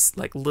 windows,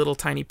 like little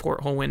tiny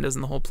porthole windows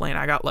in the whole plane.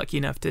 I got lucky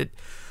enough to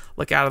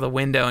look out of the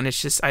window, and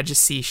I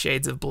just see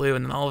shades of blue,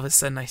 and then all of a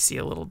sudden I see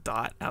a little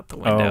dot out the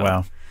window. Oh,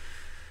 wow.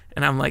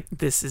 And I'm like,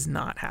 this is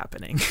not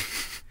happening.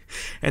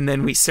 And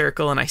then we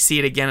circle, and I see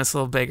it again. It's a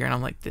little bigger, and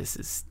I'm like, this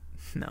is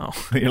no.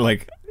 You're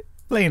like,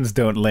 planes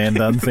don't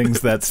land on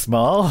things that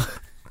small.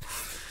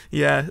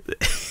 Yeah,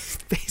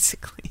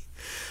 basically.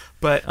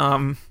 But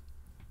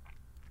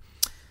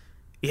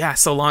yeah.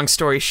 So long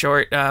story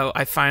short,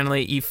 I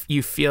finally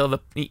you feel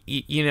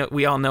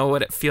we all know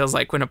what it feels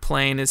like when a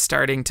plane is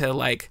starting to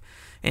like,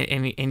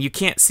 and you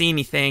can't see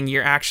anything.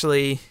 You're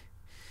actually.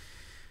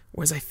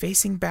 Was I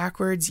facing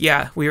backwards?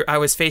 Yeah, I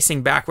was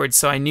facing backwards,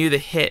 so I knew the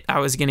hit. I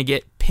was gonna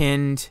get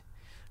pinned.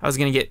 I was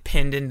gonna get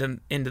pinned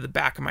into the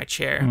back of my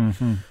chair.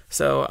 Mm-hmm.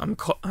 So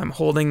I'm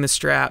holding the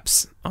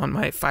straps on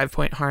my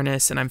 5-point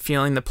harness, and I'm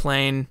feeling the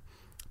plane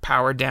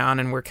power down,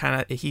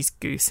 and he's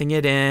goosing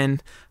it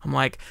in. I'm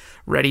like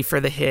ready for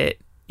the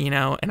hit,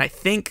 and I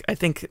think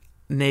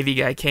Navy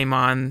guy came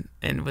on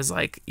and was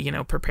like,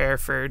 prepare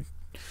for,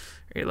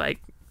 or like,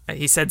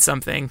 he said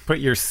something. Put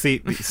your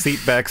seat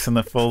backs in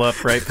the full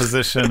upright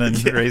position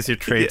and raise your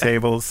tray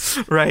tables.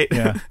 Right.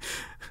 Yeah.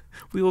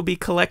 We will be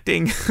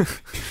collecting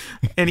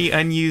any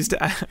unused,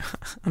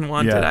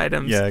 unwanted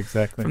items. Yeah,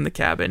 exactly. From the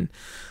cabin.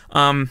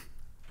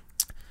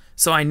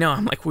 So I know,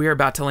 I'm like, we're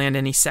about to land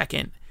any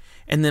second.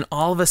 And then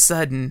all of a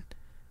sudden,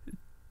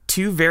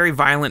 two very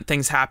violent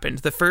things happened.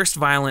 The first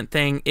violent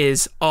thing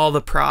is all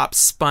the props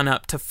spun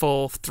up to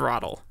full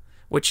throttle,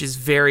 which is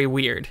very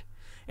weird.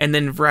 And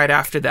then right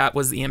after that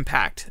was the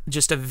impact.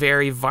 Just a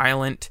very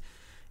violent.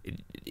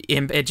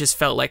 It just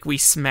felt like we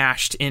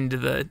smashed into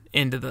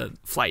the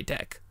flight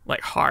deck,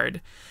 like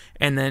hard.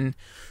 And then,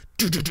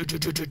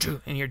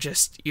 and you're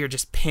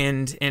just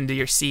pinned into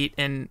your seat.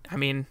 And I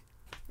mean,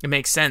 it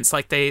makes sense.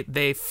 Like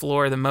they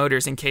floor the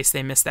motors in case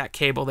they miss that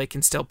cable. They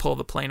can still pull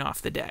the plane off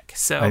the deck.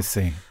 So I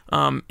see.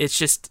 It's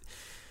just.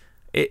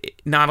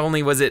 Not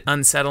only was it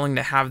unsettling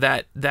to have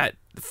that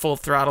full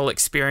throttle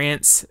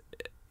experience,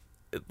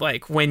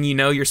 like when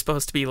you're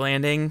supposed to be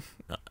landing,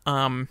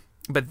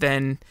 but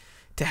then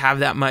to have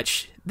that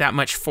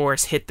much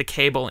force hit the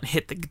cable and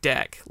hit the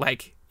deck,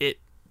 like it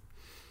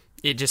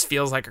just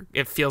feels like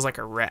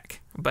a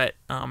wreck. But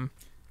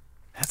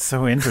that's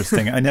so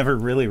interesting. I never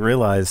really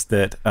realized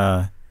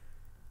that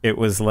it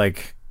was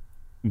like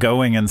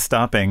going and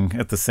stopping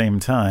at the same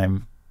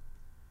time.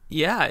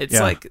 Yeah, it's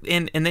like,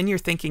 and then you're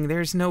thinking,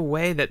 there's no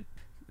way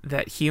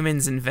that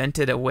humans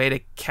invented a way to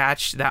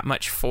catch that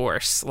much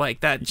force, like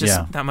that,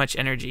 that much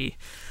energy.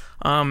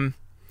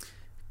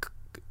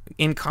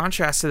 In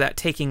contrast to that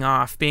taking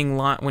off,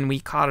 when we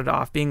caught it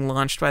off, being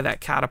launched by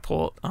that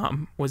catapult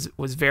was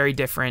very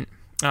different.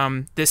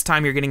 This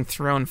time you're getting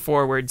thrown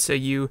forward, so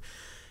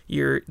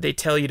they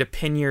tell you to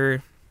pin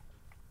your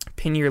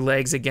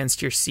legs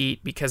against your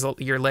seat because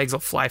your legs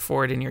will fly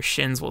forward and your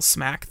shins will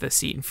smack the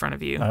seat in front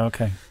of you. Oh,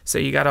 okay. So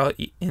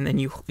and then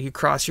you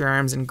cross your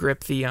arms and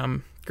grip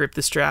the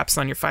straps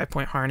on your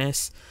 5-point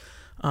harness.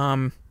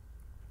 And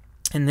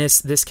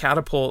this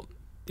catapult,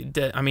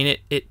 I mean,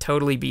 it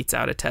totally beats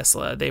out a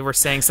Tesla. They were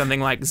saying something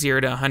like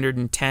 0 to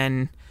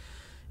 110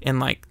 in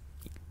like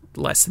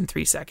less than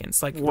 3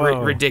 seconds, like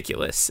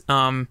ridiculous.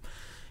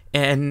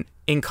 And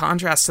in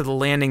contrast to the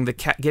landing,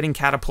 getting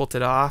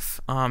catapulted off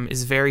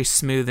is very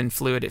smooth and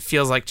fluid. It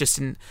feels like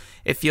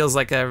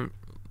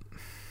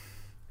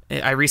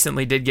I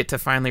recently did get to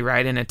finally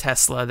ride in a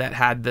Tesla that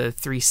had the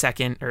 3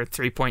 second or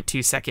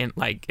 3.2 second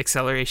like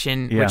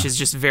acceleration, which is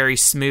just very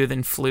smooth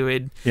and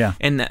fluid. Yeah.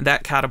 And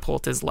that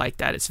catapult is like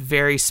that. It's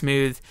very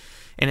smooth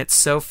and it's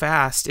so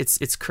fast.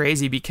 It's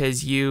crazy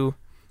because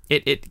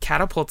it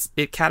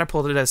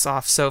catapulted us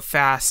off so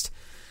fast.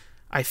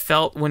 I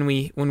felt when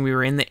we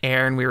were in the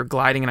air and we were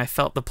gliding, and I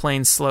felt the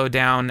plane slow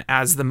down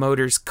as the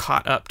motors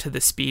caught up to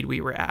the speed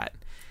we were at.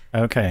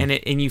 Okay.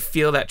 And you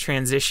feel that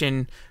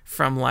transition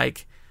from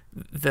like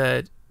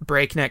the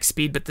breakneck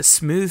speed, but the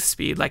smooth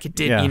speed, like it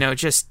did,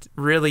 just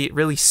really,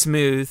 really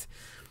smooth.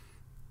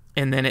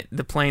 And then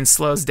the plane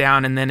slows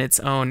down, and then its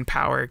own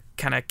power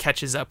kind of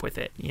catches up with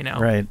it.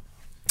 Right.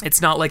 It's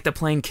not like the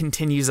plane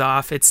continues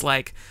off. It's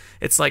like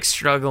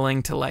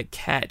struggling to like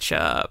catch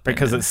up.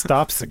 Because it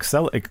stops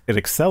it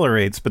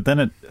accelerates, but then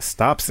it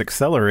stops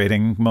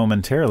accelerating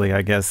momentarily,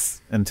 I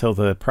guess, until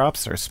the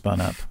props are spun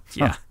up.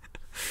 Yeah.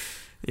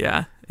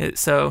 Yeah.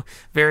 So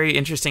very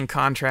interesting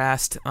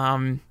contrast.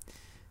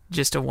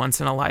 Just a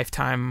once in a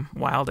lifetime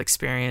wild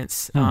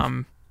experience.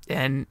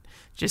 And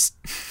just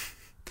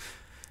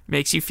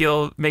makes you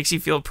feel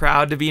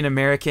proud to be an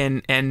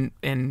American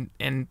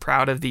and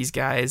proud of these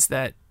guys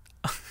that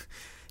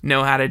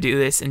know how to do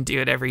this and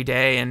do it every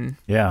day. And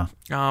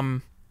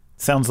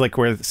sounds like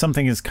where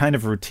something is kind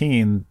of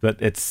routine, but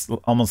it's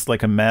almost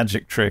like a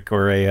magic trick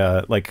or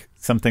a like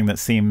something that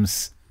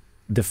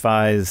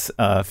defies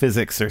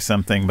physics or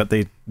something, but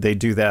they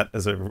do that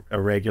as a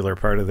regular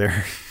part of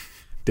their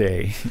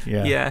day.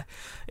 Yeah.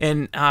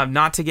 And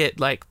not to get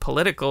like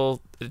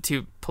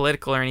too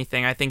political or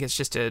anything, I think it's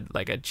just a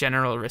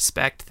general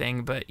respect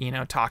thing, but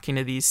talking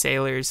to these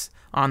sailors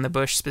on the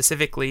Bush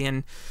specifically,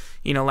 and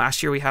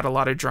last year we had a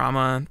lot of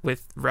drama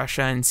with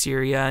Russia and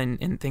Syria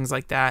and things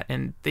like that,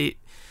 and they,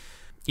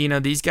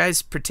 these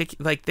guys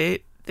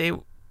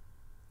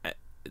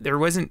there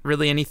wasn't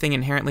really anything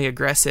inherently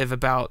aggressive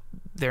about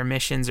their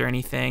missions or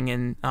anything,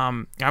 and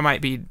I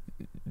might be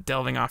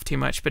delving off too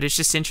much, but it's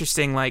just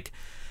interesting, like,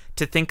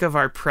 to think of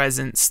our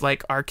presence,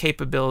 like our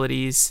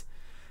capabilities,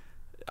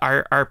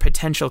 our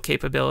potential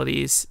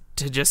capabilities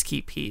to just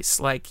keep peace.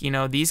 Like,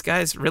 these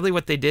guys, really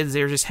what they did is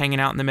they were just hanging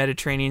out in the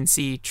Mediterranean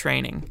Sea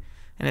training.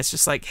 And it's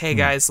just like, hey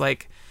guys,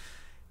 like,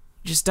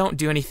 just don't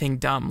do anything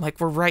dumb. Like,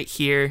 we're right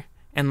here.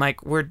 and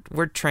like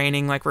we're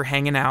training, like we're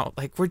hanging out,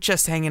 like we're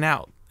just hanging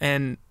out,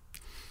 and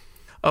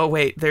oh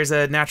wait, there's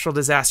a natural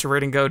disaster. We're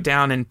gonna go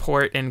down in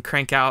port and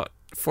crank out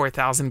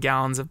 4,000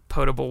 gallons of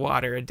potable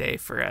water a day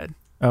for a.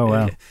 Oh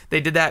wow!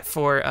 They did that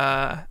for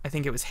I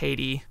think it was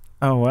Haiti.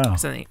 Oh wow!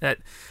 Something that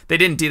they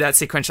didn't do that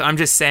sequentially. I'm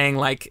just saying,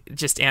 like,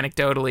 just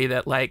anecdotally,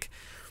 that like,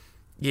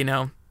 you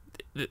know,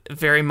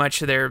 very much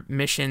their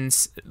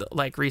missions,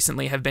 like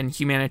recently, have been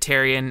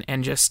humanitarian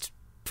and just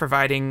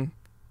providing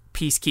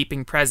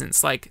peacekeeping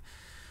presence, like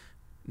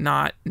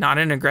not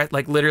an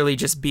like literally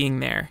just being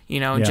there, you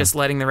know, and just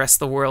letting the rest of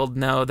the world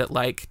know that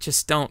like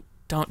just don't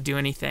do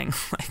anything.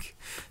 Like,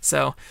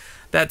 so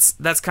that's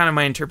kind of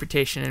my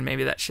interpretation, and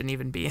maybe that shouldn't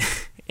even be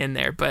in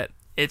there, but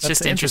it's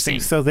just interesting.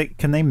 So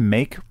can they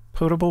make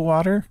potable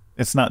water?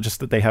 It's not just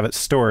that they have it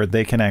stored;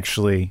 they can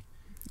actually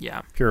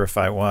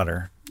purify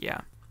water.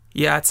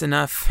 Yeah, it's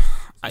enough.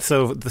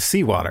 So the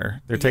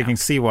seawater, they're taking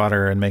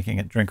seawater and making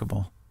it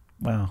drinkable.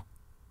 Wow.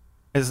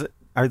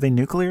 Are they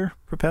nuclear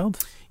propelled?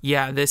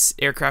 Yeah, this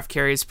aircraft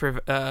carries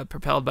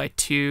propelled by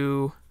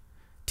two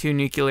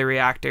nuclear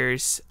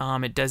reactors.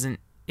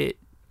 It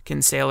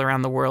can sail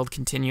around the world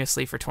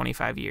continuously for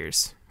 25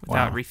 years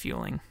without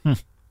refueling.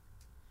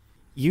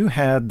 You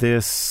had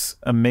this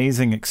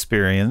amazing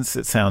experience,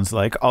 it sounds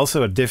like,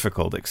 also a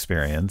difficult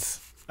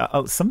experience.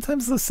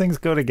 Sometimes those things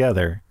go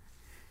together.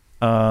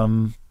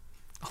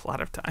 A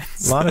lot of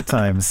times. A lot of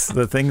times.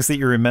 The things that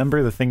you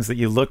remember, the things that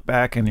you look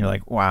back and you're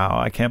like, wow,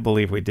 I can't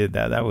believe we did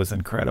that. That was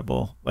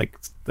incredible. Like,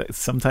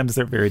 sometimes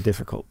they're very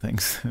difficult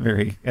things,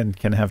 and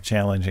can have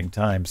challenging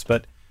times.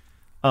 But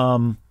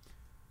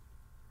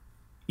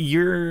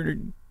you're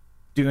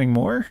doing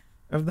more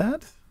of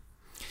that?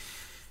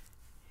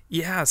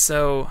 Yeah,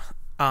 so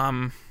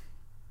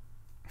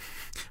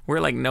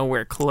we're like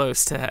nowhere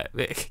close to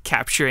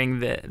capturing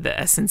the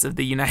essence of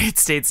the United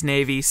States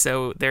Navy.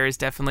 So there is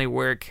definitely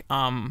work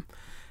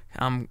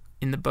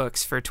in the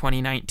books for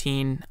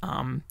 2019,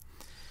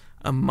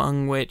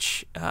 among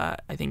which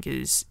I think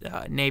is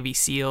Navy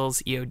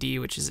SEALs, EOD,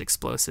 which is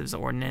explosives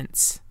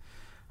ordnance.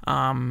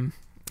 And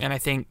I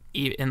think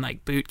in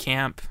like boot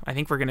camp, I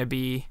think we're going to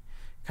be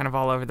kind of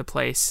all over the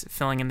place,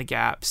 filling in the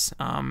gaps.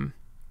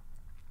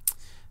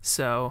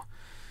 So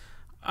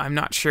I'm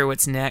not sure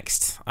what's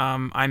next.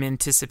 I'm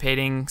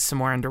anticipating some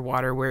more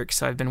underwater work,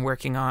 so I've been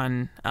working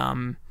on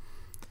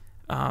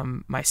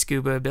my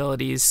scuba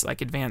abilities,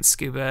 like advanced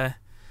scuba,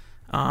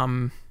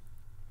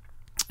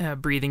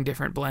 breathing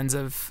different blends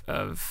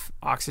of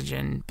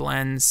oxygen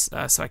blends,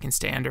 so I can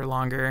stay under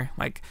longer.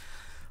 Like,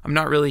 I'm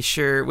not really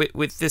sure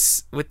with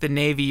the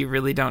Navy. You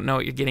really don't know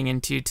what you're getting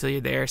into till you're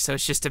there. So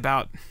it's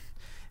about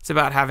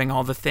having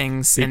all the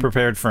things. Be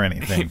prepared for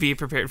anything. Be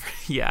prepared for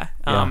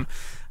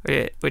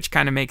which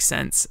kind of makes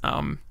sense.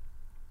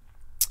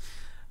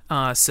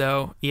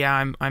 So yeah,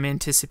 I'm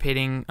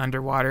anticipating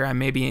underwater. I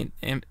may be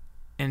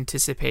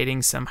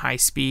anticipating some high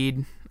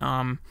speed.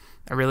 I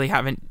really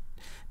haven't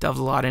delved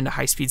a lot into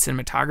high speed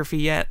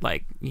cinematography yet,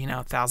 like,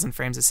 1,000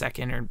 frames a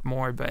second or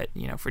more. But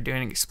if we're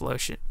doing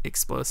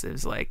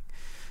explosives, like,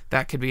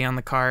 that could be on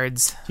the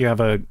cards. Do you have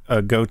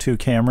a go-to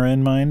camera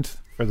in mind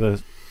for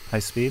the high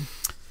speed?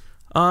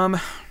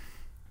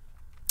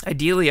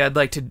 Ideally, I'd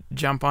like to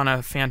jump on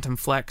a Phantom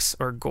Flex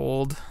or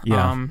Gold.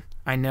 Yeah.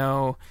 I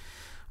know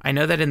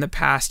that in the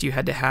past you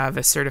had to have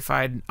a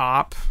certified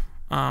op,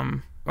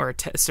 or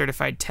a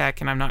certified tech,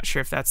 and I'm not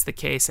sure if that's the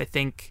case. I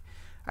think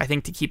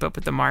to keep up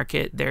with the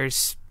market,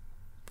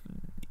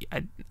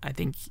 I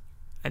think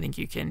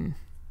you can,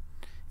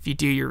 if you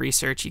do your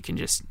research, you can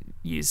just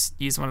use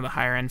one of the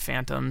higher end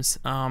Phantoms.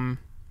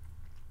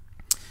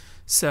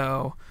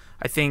 So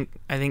I think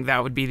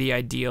that would be the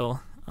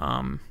ideal.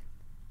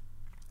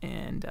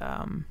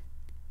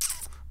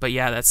 But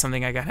yeah, that's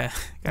something I gotta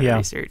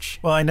research.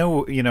 Well, I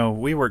know,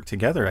 we worked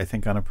together, I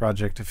think, on a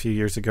project a few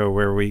years ago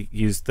where we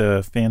used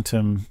the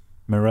Phantom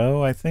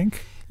Miro, I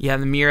think. Yeah,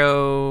 the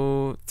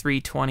Miro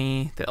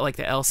 320, like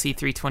the LC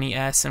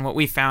 320S, and what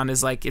we found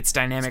is like its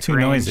dynamic it's too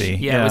range. Noisy.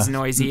 Yeah, it was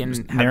noisy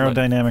and narrow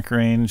dynamic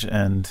range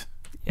and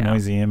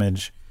noisy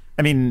image.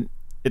 I mean,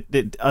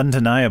 it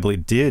undeniably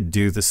did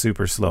do the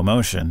super slow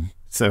motion.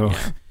 So,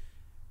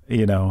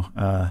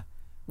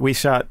 we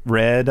shot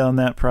Red on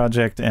that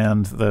project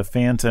and the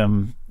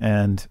Phantom,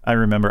 and I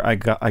remember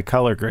I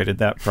color graded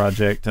that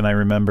project, and I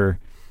remember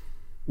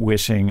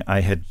wishing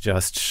I had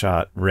just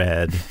shot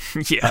Red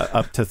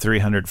up to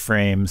 300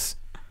 frames,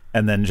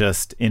 and then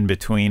just in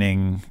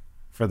betweening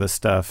for the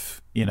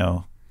stuff,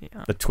 the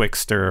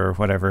Twixter or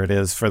whatever it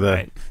is for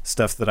the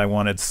stuff that I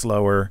wanted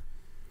slower.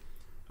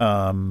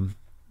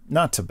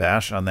 Not to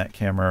bash on that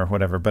camera or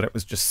whatever, but it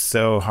was just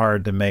so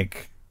hard to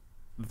make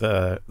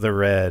the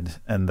Red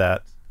and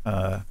that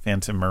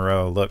Phantom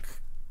Miro look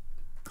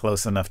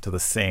close enough to the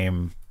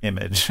same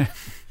image.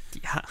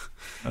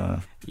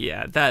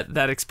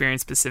 That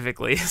experience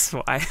specifically is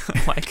why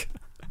I'm like,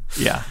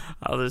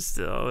 I'll just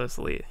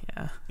leave.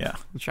 I'll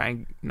try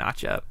and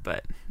notch up,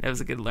 but it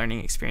was a good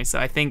learning experience. So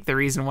I think the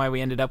reason why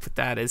we ended up with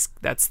that is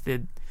that's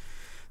the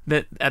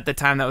that at the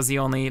time that was the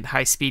only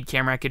high-speed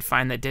camera I could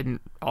find that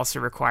didn't also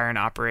require an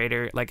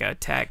operator, like a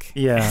tech.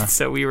 Yeah.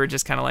 So we were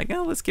just kind of like,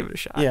 oh, let's give it a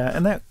shot. Yeah,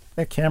 and that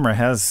camera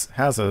has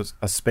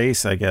a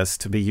space, I guess,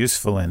 to be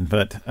useful in,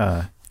 but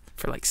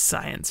for like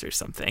science or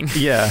something.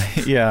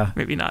 Yeah.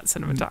 Maybe not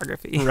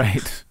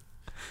cinematography.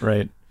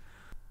 Right.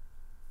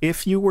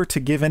 If you were to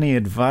give any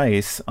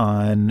advice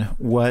on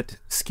what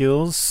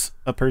skills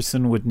a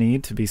person would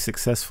need to be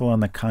successful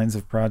on the kinds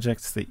of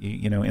projects that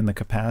you know, in the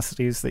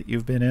capacities that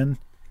you've been in,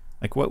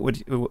 like what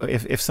would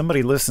if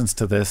somebody listens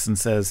to this and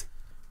says,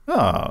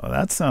 "Oh,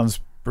 that sounds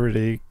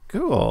pretty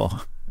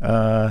cool."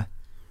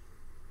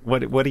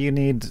 What do you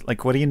need?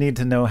 Like, what do you need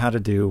to know how to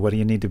do? What do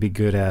you need to be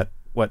good at?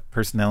 What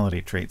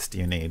personality traits do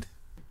you need?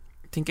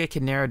 I think I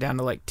could narrow down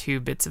to like 2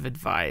 bits of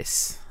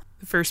advice.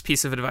 The first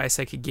piece of advice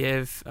I could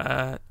give,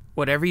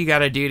 whatever you got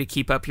to do to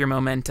keep up your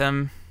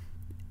momentum,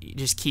 you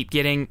just keep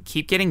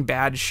getting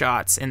bad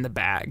shots in the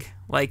bag.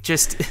 Like,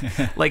 just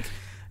like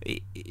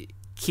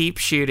keep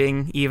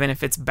shooting even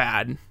if it's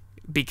bad,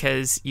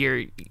 because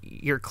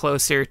you're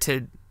closer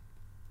to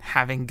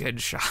having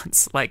good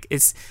shots. Like,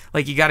 it's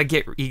like you got to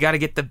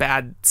get the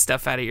bad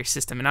stuff out of your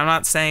system. And I'm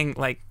not saying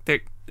like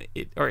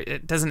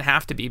it doesn't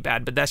have to be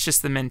bad, but that's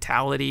just the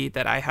mentality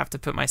that I have to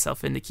put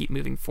myself in to keep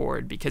moving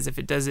forward, because if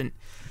it doesn't,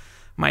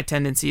 my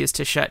tendency is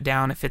to shut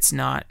down if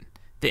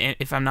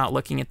I'm not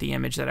looking at the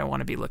image that I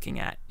want to be looking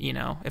at, you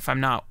know, if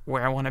I'm not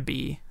where I want to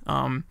be.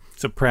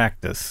 So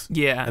practice.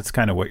 Yeah. That's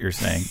kind of what you're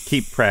saying.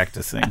 Keep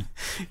practicing.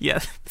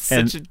 Yeah.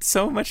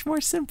 So much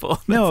more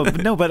simple. No,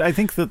 but I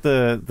think that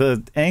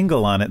the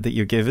angle on it that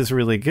you give is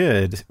really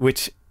good,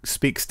 which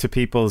speaks to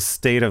people's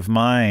state of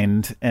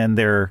mind and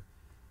their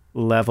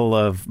level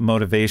of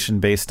motivation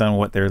based on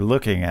what they're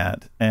looking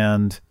at.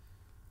 And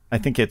I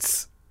think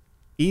it's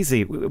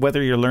easy,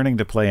 whether you're learning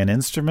to play an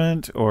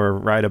instrument or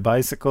ride a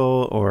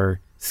bicycle or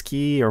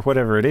ski or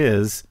whatever it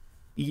is,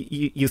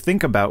 you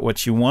think about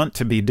what you want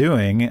to be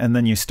doing, and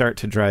then you start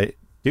to try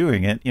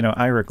doing it. You know,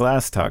 Ira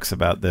Glass talks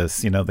about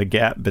this, you know, the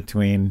gap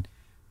between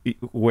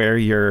where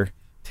your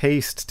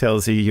taste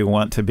tells you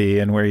want to be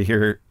and where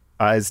your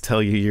eyes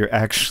tell you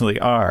actually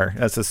are.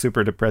 That's a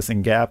super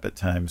depressing gap at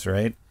times,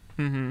 right?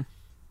 Mm-hmm.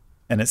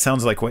 And it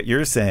sounds like what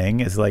you're saying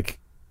is like,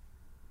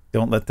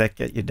 don't let that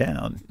get you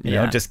down. You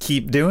know, just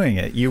keep doing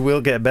it. You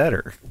will get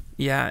better.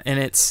 Yeah, and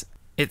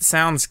it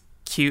sounds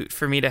cute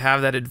for me to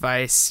have that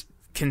advice,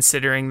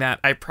 considering that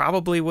I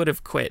probably would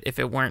have quit if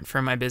it weren't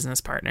for my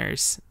business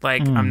partners.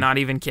 Like, I'm not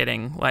even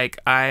kidding. Like,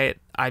 I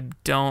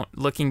don't,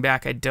 looking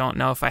back, I don't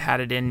know if I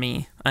had it in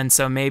me. And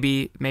so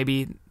maybe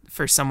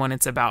for someone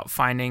it's about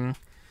finding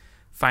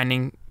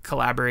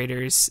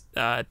collaborators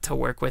to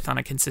work with on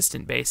a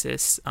consistent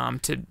basis,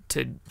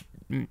 to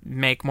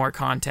make more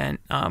content.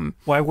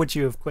 Why would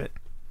you have quit?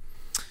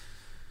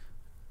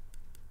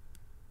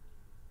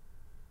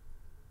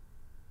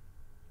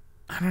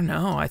 I don't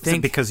know. I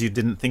think because you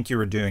didn't think you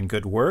were doing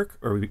good work,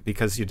 or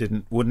because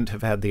you wouldn't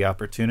have had the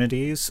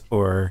opportunities,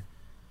 or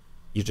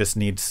you just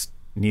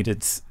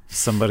needed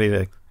somebody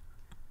to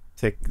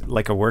take,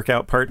 like a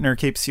workout partner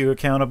keeps you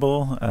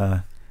accountable.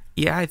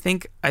 Yeah, I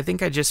think I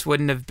just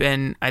wouldn't have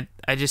been.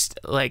 I just,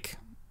 like,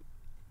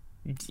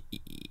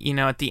 you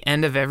know, at the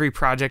end of every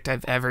project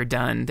I've ever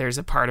done, there's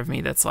a part of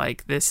me that's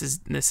like, this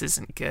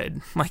isn't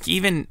good. Like,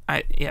 even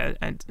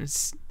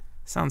it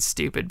sounds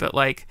stupid, but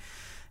like,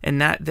 and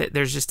that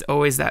there's just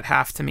always that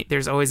half to me.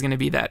 There's always going to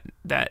be that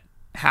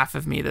half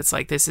of me that's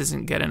like, this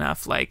isn't good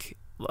enough. Like,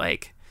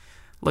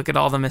 look at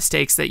all the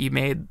mistakes that you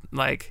made.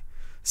 Like,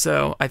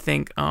 so I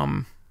think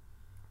yeah,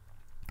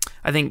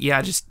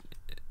 just,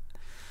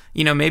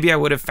 you know, maybe I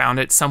would have found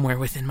it somewhere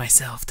within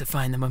myself to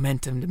find the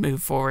momentum to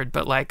move forward.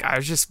 But like, I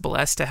was just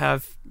blessed to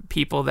have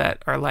people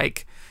that are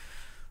like,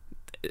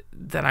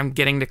 that I'm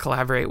getting to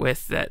collaborate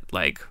with, that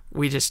like,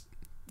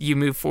 you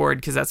move forward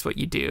because that's what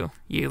you do.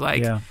 You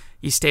like,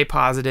 you stay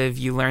positive,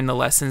 you learn the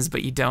lessons,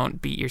 but you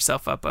don't beat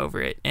yourself up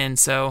over it. And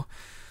so,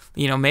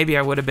 you know, maybe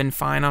I would have been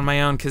fine on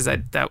my own, because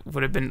that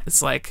would have been,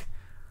 it's like,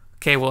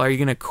 okay, well, are you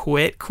going to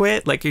quit?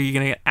 Like, are you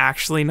going to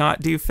actually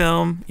not do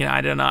film? You know,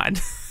 I don't know.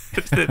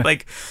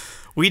 Like,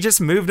 we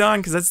just moved on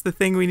because that's the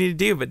thing we need to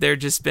do. But there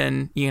just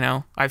been, you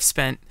know, I've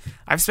spent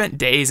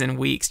days and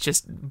weeks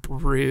just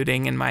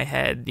brooding in my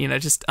head, you know,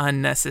 just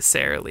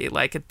unnecessarily.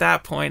 Like, at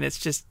that point, it's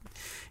just,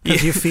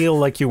 because you feel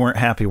like you weren't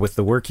happy with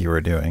the work you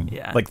were doing.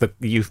 Yeah. Like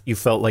you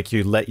felt like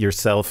you let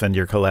yourself and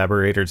your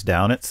collaborators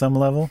down at some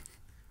level.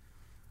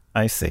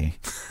 I see.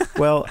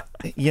 Well,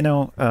 you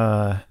know,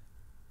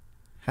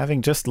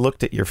 having just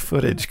looked at your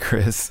footage,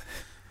 Chris,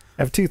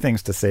 I have 2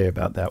 things to say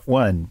about that.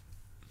 One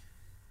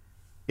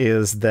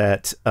is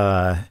that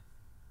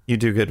you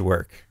do good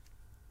work.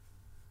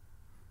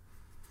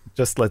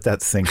 Just let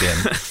that sink in.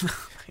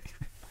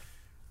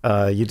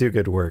 You do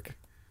good work.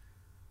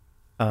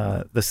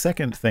 The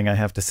second thing I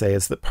have to say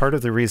is that part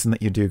of the reason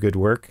that you do good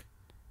work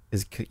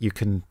is you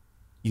can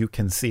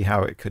see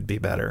how it could be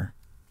better.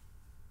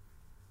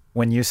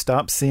 When you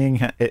stop seeing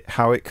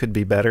how it could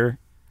be better,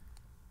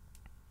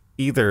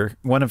 either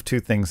one of 2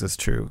 things is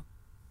true.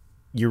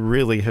 You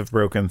really have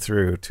broken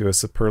through to a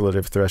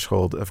superlative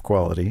threshold of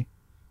quality,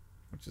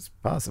 which is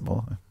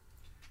possible.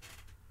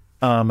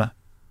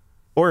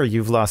 Or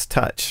you've lost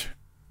touch,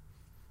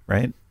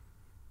 right?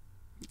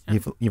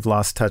 You've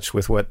lost touch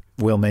with what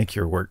will make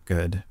your work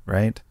good,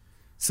 right?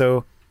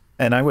 So,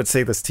 and I would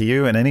say this to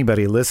you and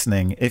anybody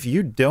listening, if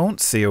you don't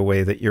see a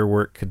way that your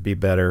work could be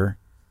better,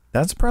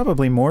 that's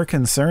probably more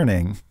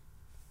concerning,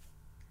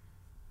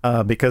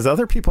 because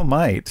other people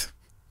might.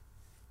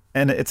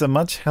 And it's a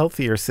much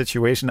healthier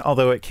situation,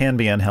 although it can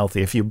be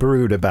unhealthy if you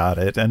brood about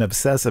it and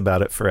obsess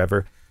about it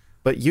forever.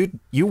 But you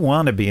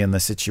want to be in the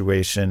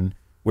situation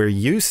where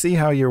you see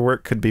how your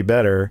work could be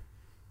better,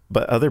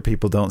 but other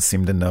people don't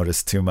seem to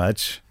notice too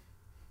much.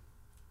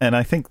 And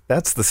I think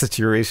that's the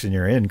situation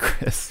you're in,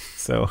 Chris.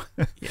 So,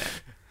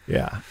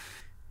 yeah,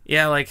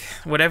 like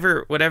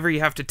whatever you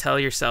have to tell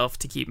yourself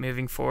to keep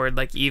moving forward.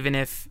 Like even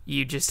if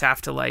you just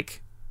have to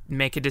like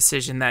make a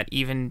decision that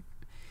even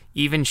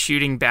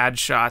shooting bad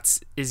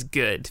shots is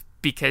good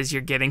because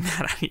you're getting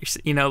that out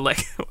of your,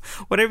 like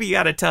whatever you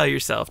got to tell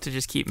yourself to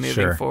just keep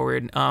moving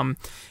forward.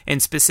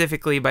 And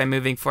specifically by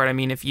moving forward, I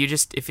mean, if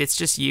it's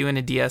just you and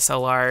a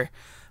DSLR,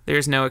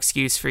 there's no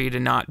excuse for you to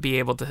not be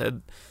able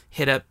to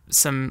hit up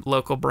some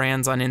local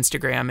brands on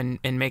Instagram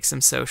and make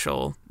some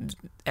social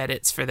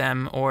edits for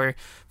them, or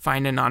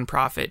find a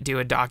nonprofit, do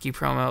a docu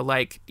promo,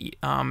 like,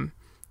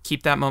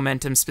 keep that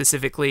momentum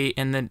specifically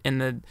in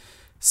the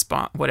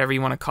spot, whatever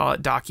you want to call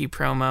it, docu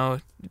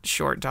promo,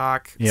 short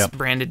doc,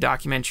 branded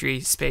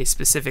documentary space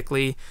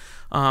specifically,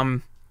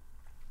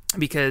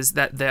 because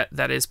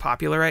that is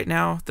popular right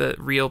now. The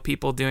real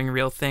people doing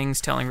real things,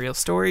 telling real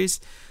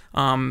stories.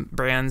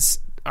 Brands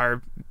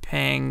are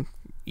paying,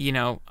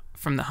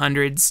 from the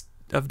hundreds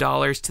of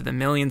dollars to the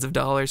millions of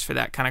dollars for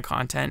that kind of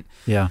content.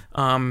 Yeah.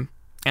 And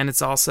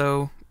it's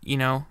also,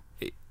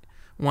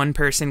 one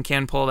person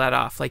can pull that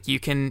off. Like you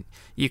can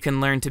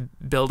learn to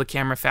build a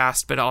camera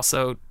fast, but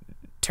also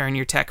turn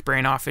your tech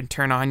brain off and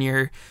turn on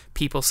your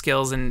people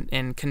skills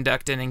and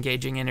conduct an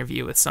engaging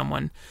interview with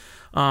someone.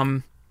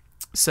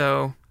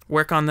 So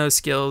work on those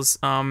skills,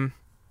 and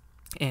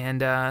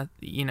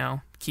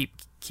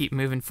keep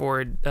moving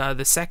forward.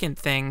 The second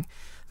thing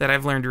that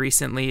I've learned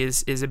recently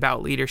is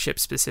about leadership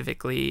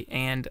specifically,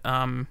 and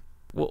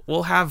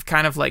we'll have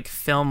kind of like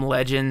film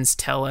legends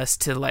tell us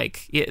to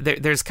like,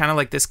 there's kind of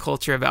like this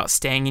culture about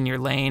staying in your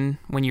lane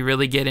when you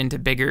really get into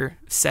bigger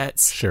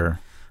sets. Sure.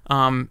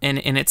 And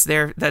it's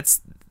there.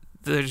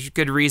 There's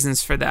good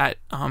reasons for that.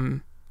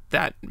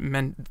 That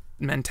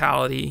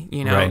mentality,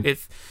 Right.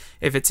 if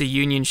it's a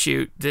union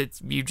shoot,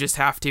 that you just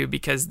have to,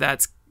 because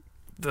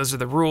those are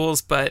the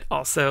rules, but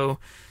also,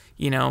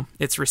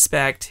 it's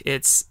respect,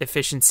 it's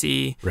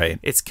efficiency, right.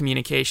 It's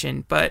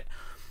communication. But,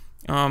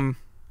 on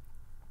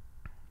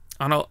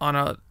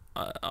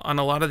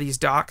a lot of these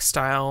doc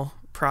style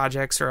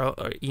projects, or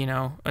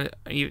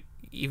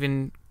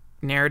even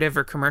narrative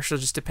or commercial,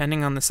 just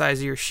depending on the size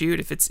of your shoot,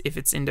 if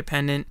it's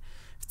independent,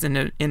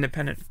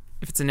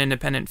 if it's an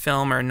independent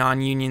film or a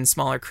non-union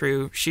smaller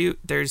crew shoot,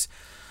 there's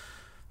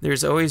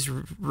always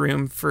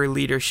room for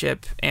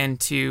leadership and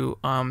to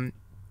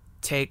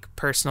take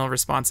personal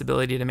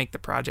responsibility to make the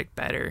project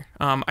better.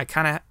 I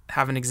kind of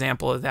have an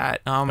example of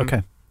that.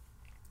 Okay.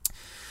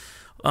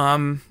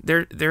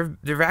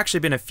 There've actually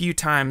been a few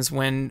times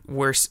when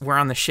we're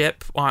on the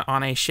ship, on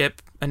a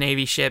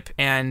Navy ship,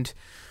 and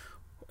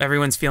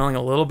everyone's feeling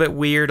a little bit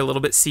weird, a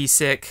little bit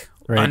seasick,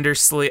 right.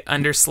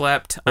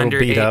 Underslept,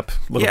 beat up,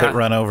 a little bit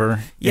run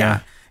over.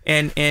 Yeah.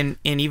 And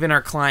even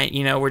our client,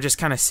 we're just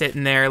kind of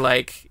sitting there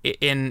like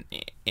in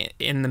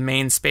the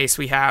main space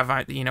we have,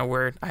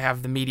 where I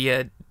have the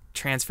media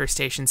transfer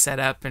station set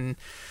up, and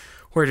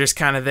we're just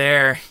kind of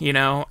there,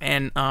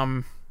 and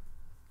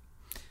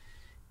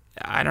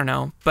I don't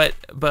know, but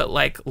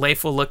like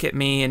Leif will look at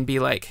me and be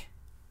like,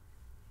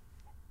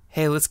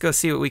 "Hey, let's go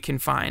see what we can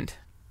find.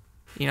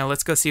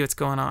 Let's go see what's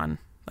going on.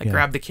 Like,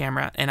 grab the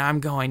camera." And I'm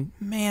going,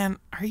 "Man,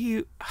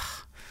 I'm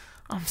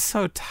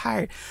so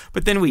tired."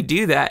 But then we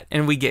do that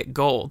and we get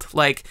gold.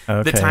 Like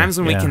the times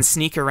when we can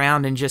sneak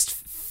around and just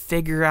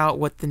figure out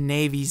what the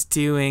Navy's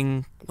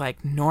doing,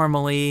 like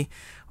normally,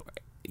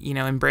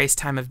 embrace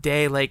time of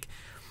day, like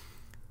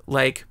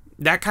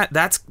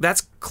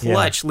that's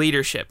clutch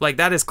leadership. Like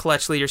that is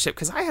clutch leadership,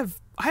 because I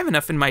have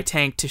enough in my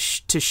tank to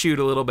shoot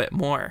a little bit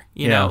more.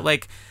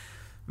 Like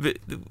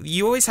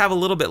you always have a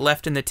little bit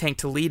left in the tank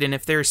to lead, and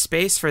if there's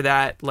space for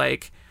that,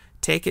 like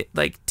take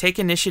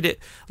initiative.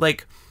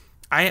 Like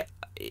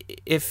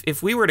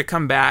if we were to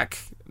come back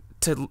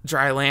to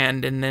dry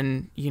land and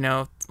then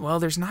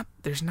there's not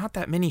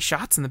that many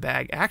shots in the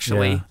bag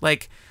actually.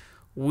 Like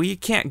we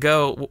can't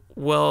go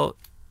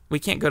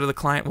to the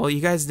client, "Well,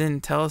 you guys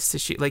didn't tell us to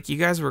shoot. Like, you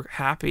guys were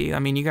happy. I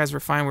mean, you guys were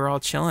fine. We're all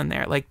chilling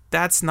there." Like,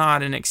 that's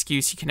not an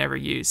excuse you can ever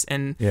use.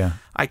 And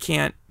I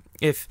can't,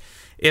 if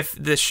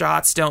the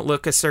shots don't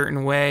look a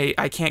certain way,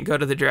 I can't go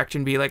to the director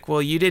and be like,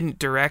 "Well, you didn't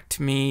direct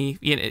me."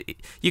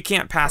 You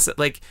can't pass it.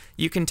 Like,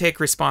 you can take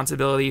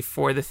responsibility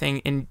for the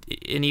thing. And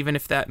even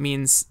if that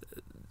means,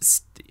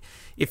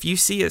 if you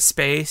see a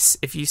space,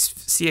 if you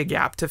see a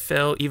gap to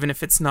fill, even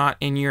if it's not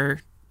in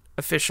your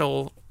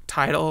official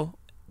title,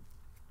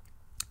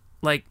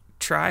 like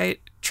try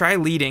try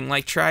leading,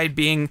 like try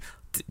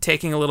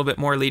taking a little bit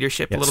more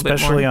leadership, a little bit more,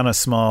 especially on a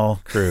small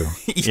crew.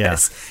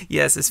 Yes,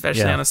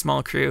 especially on a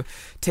small crew.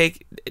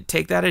 Take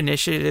that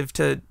initiative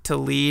to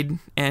lead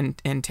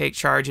and take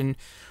charge and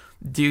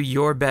do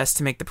your best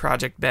to make the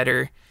project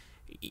better.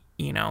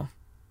 You know,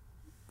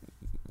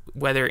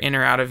 whether in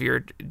or out of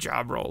your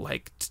job role,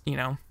 like, you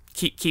know,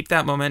 keep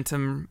that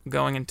momentum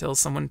going until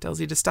someone tells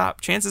you to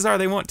stop. Chances are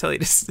they won't tell you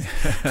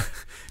to.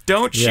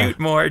 Don't shoot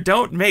more.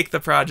 Don't make the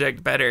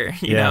project better.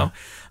 You know.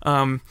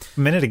 A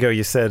minute ago,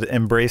 you said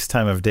embrace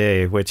time of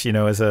day, which, you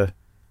know, as a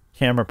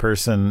camera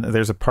person,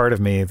 there's a part of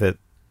me that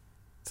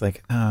it's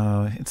like,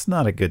 oh, it's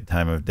not a good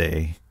time of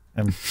day.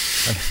 I'm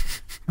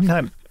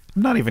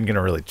not even going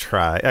to really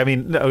try. I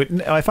mean, no,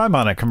 if I'm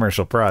on a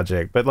commercial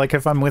project, but like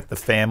if I'm with the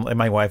family,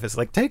 my wife is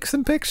like, take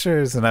some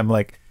pictures. And I'm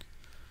like,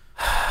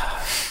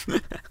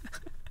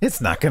 it's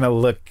not going to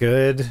look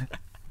good.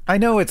 I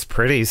know it's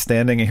pretty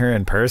standing here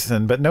in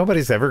person, but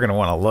nobody's ever going to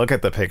want to look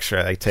at the picture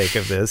I take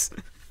of this.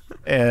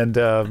 And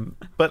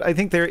but I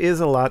think there is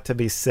a lot to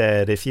be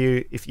said. If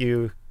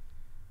you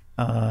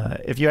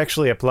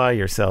actually apply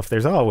yourself,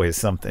 there's always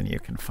something you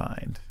can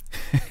find.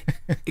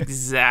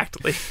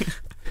 Exactly.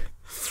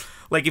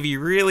 Like if you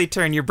really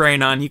turn your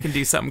brain on, you can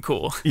do something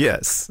cool.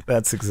 Yes,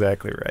 that's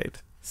exactly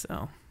right.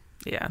 So,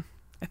 yeah,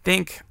 I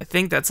think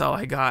that's all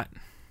I got.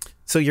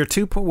 So your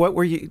what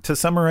were you, to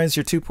summarize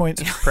your 2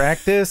 points?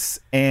 Practice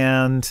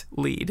and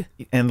lead.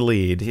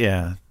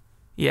 Yeah.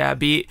 Yeah,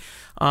 be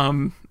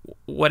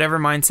whatever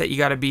mindset you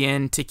got to be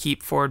in to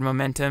keep forward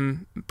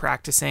momentum,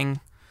 practicing,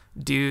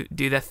 do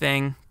the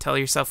thing, tell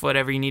yourself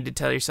whatever you need to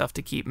tell yourself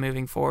to keep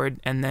moving forward,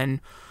 and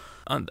then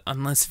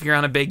unless if you're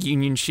on a big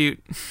union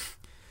shoot,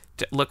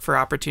 to look for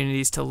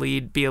opportunities to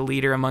lead, be a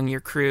leader among your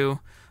crew,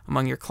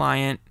 among your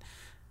client,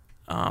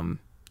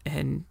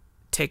 and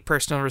take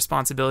personal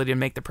responsibility to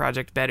make the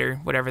project better,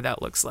 whatever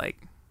that looks like.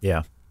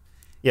 Yeah,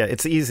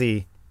 it's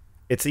easy,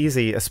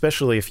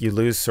 especially if you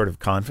lose sort of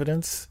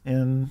confidence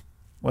in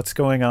what's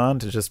going on,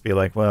 to just be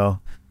like, well,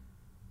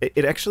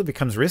 it actually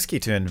becomes risky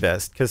to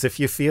invest, because if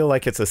you feel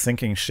like it's a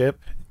sinking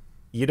ship,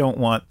 you don't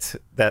want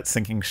that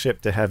sinking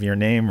ship to have your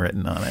name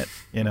written on it,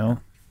 you know?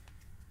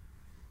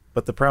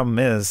 But the problem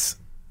is,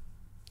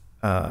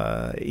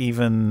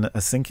 even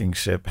a sinking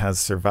ship has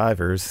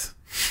survivors,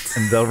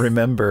 and they'll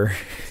remember.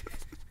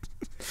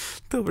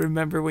 They'll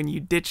remember when you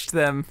ditched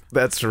them.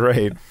 That's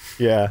right.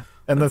 Yeah.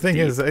 And the thing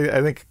is,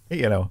 I think,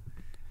 you know,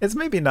 it's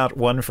maybe not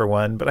one for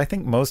one, but I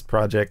think most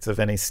projects of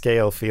any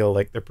scale feel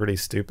like they're pretty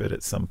stupid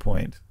at some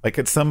point. Like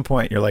at some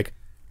point, you're like,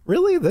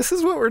 really? This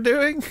is what we're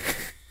doing?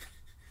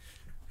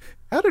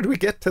 How did we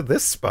get to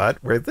this spot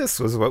where this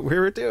was what we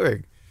were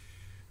doing?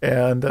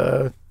 And,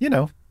 you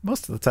know,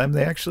 most of the time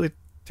they actually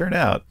turn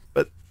out.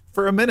 But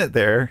for a minute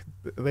there,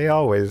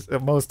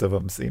 most of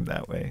them seem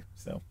that way.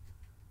 So,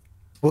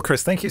 well,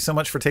 Chris, thank you so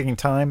much for taking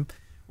time.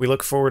 We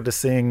look forward to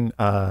seeing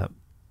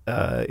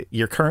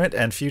your current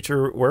and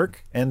future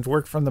work, and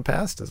work from the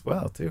past as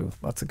well, too.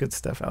 Lots of good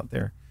stuff out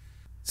there.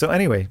 So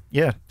anyway,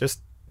 yeah,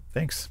 just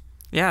thanks.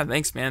 Yeah,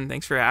 thanks, man.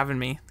 Thanks for having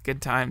me.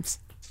 Good times.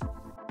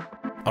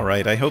 All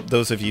right. I hope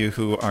those of you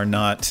who are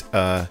not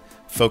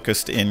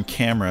focused in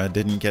camera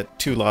didn't get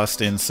too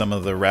lost in some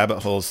of the rabbit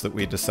holes that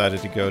we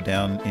decided to go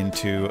down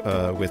into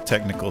with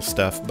technical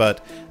stuff.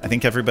 But I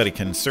think everybody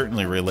can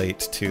certainly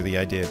relate to the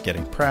idea of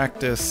getting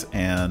practice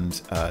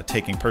and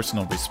taking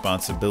personal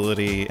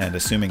responsibility and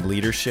assuming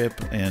leadership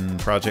in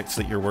projects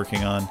that you're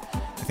working on.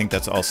 I think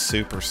that's all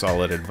super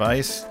solid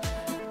advice.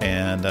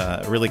 And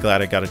really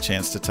glad I got a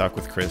chance to talk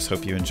with Chris.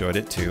 Hope you enjoyed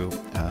it too.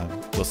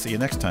 We'll see you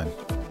next time.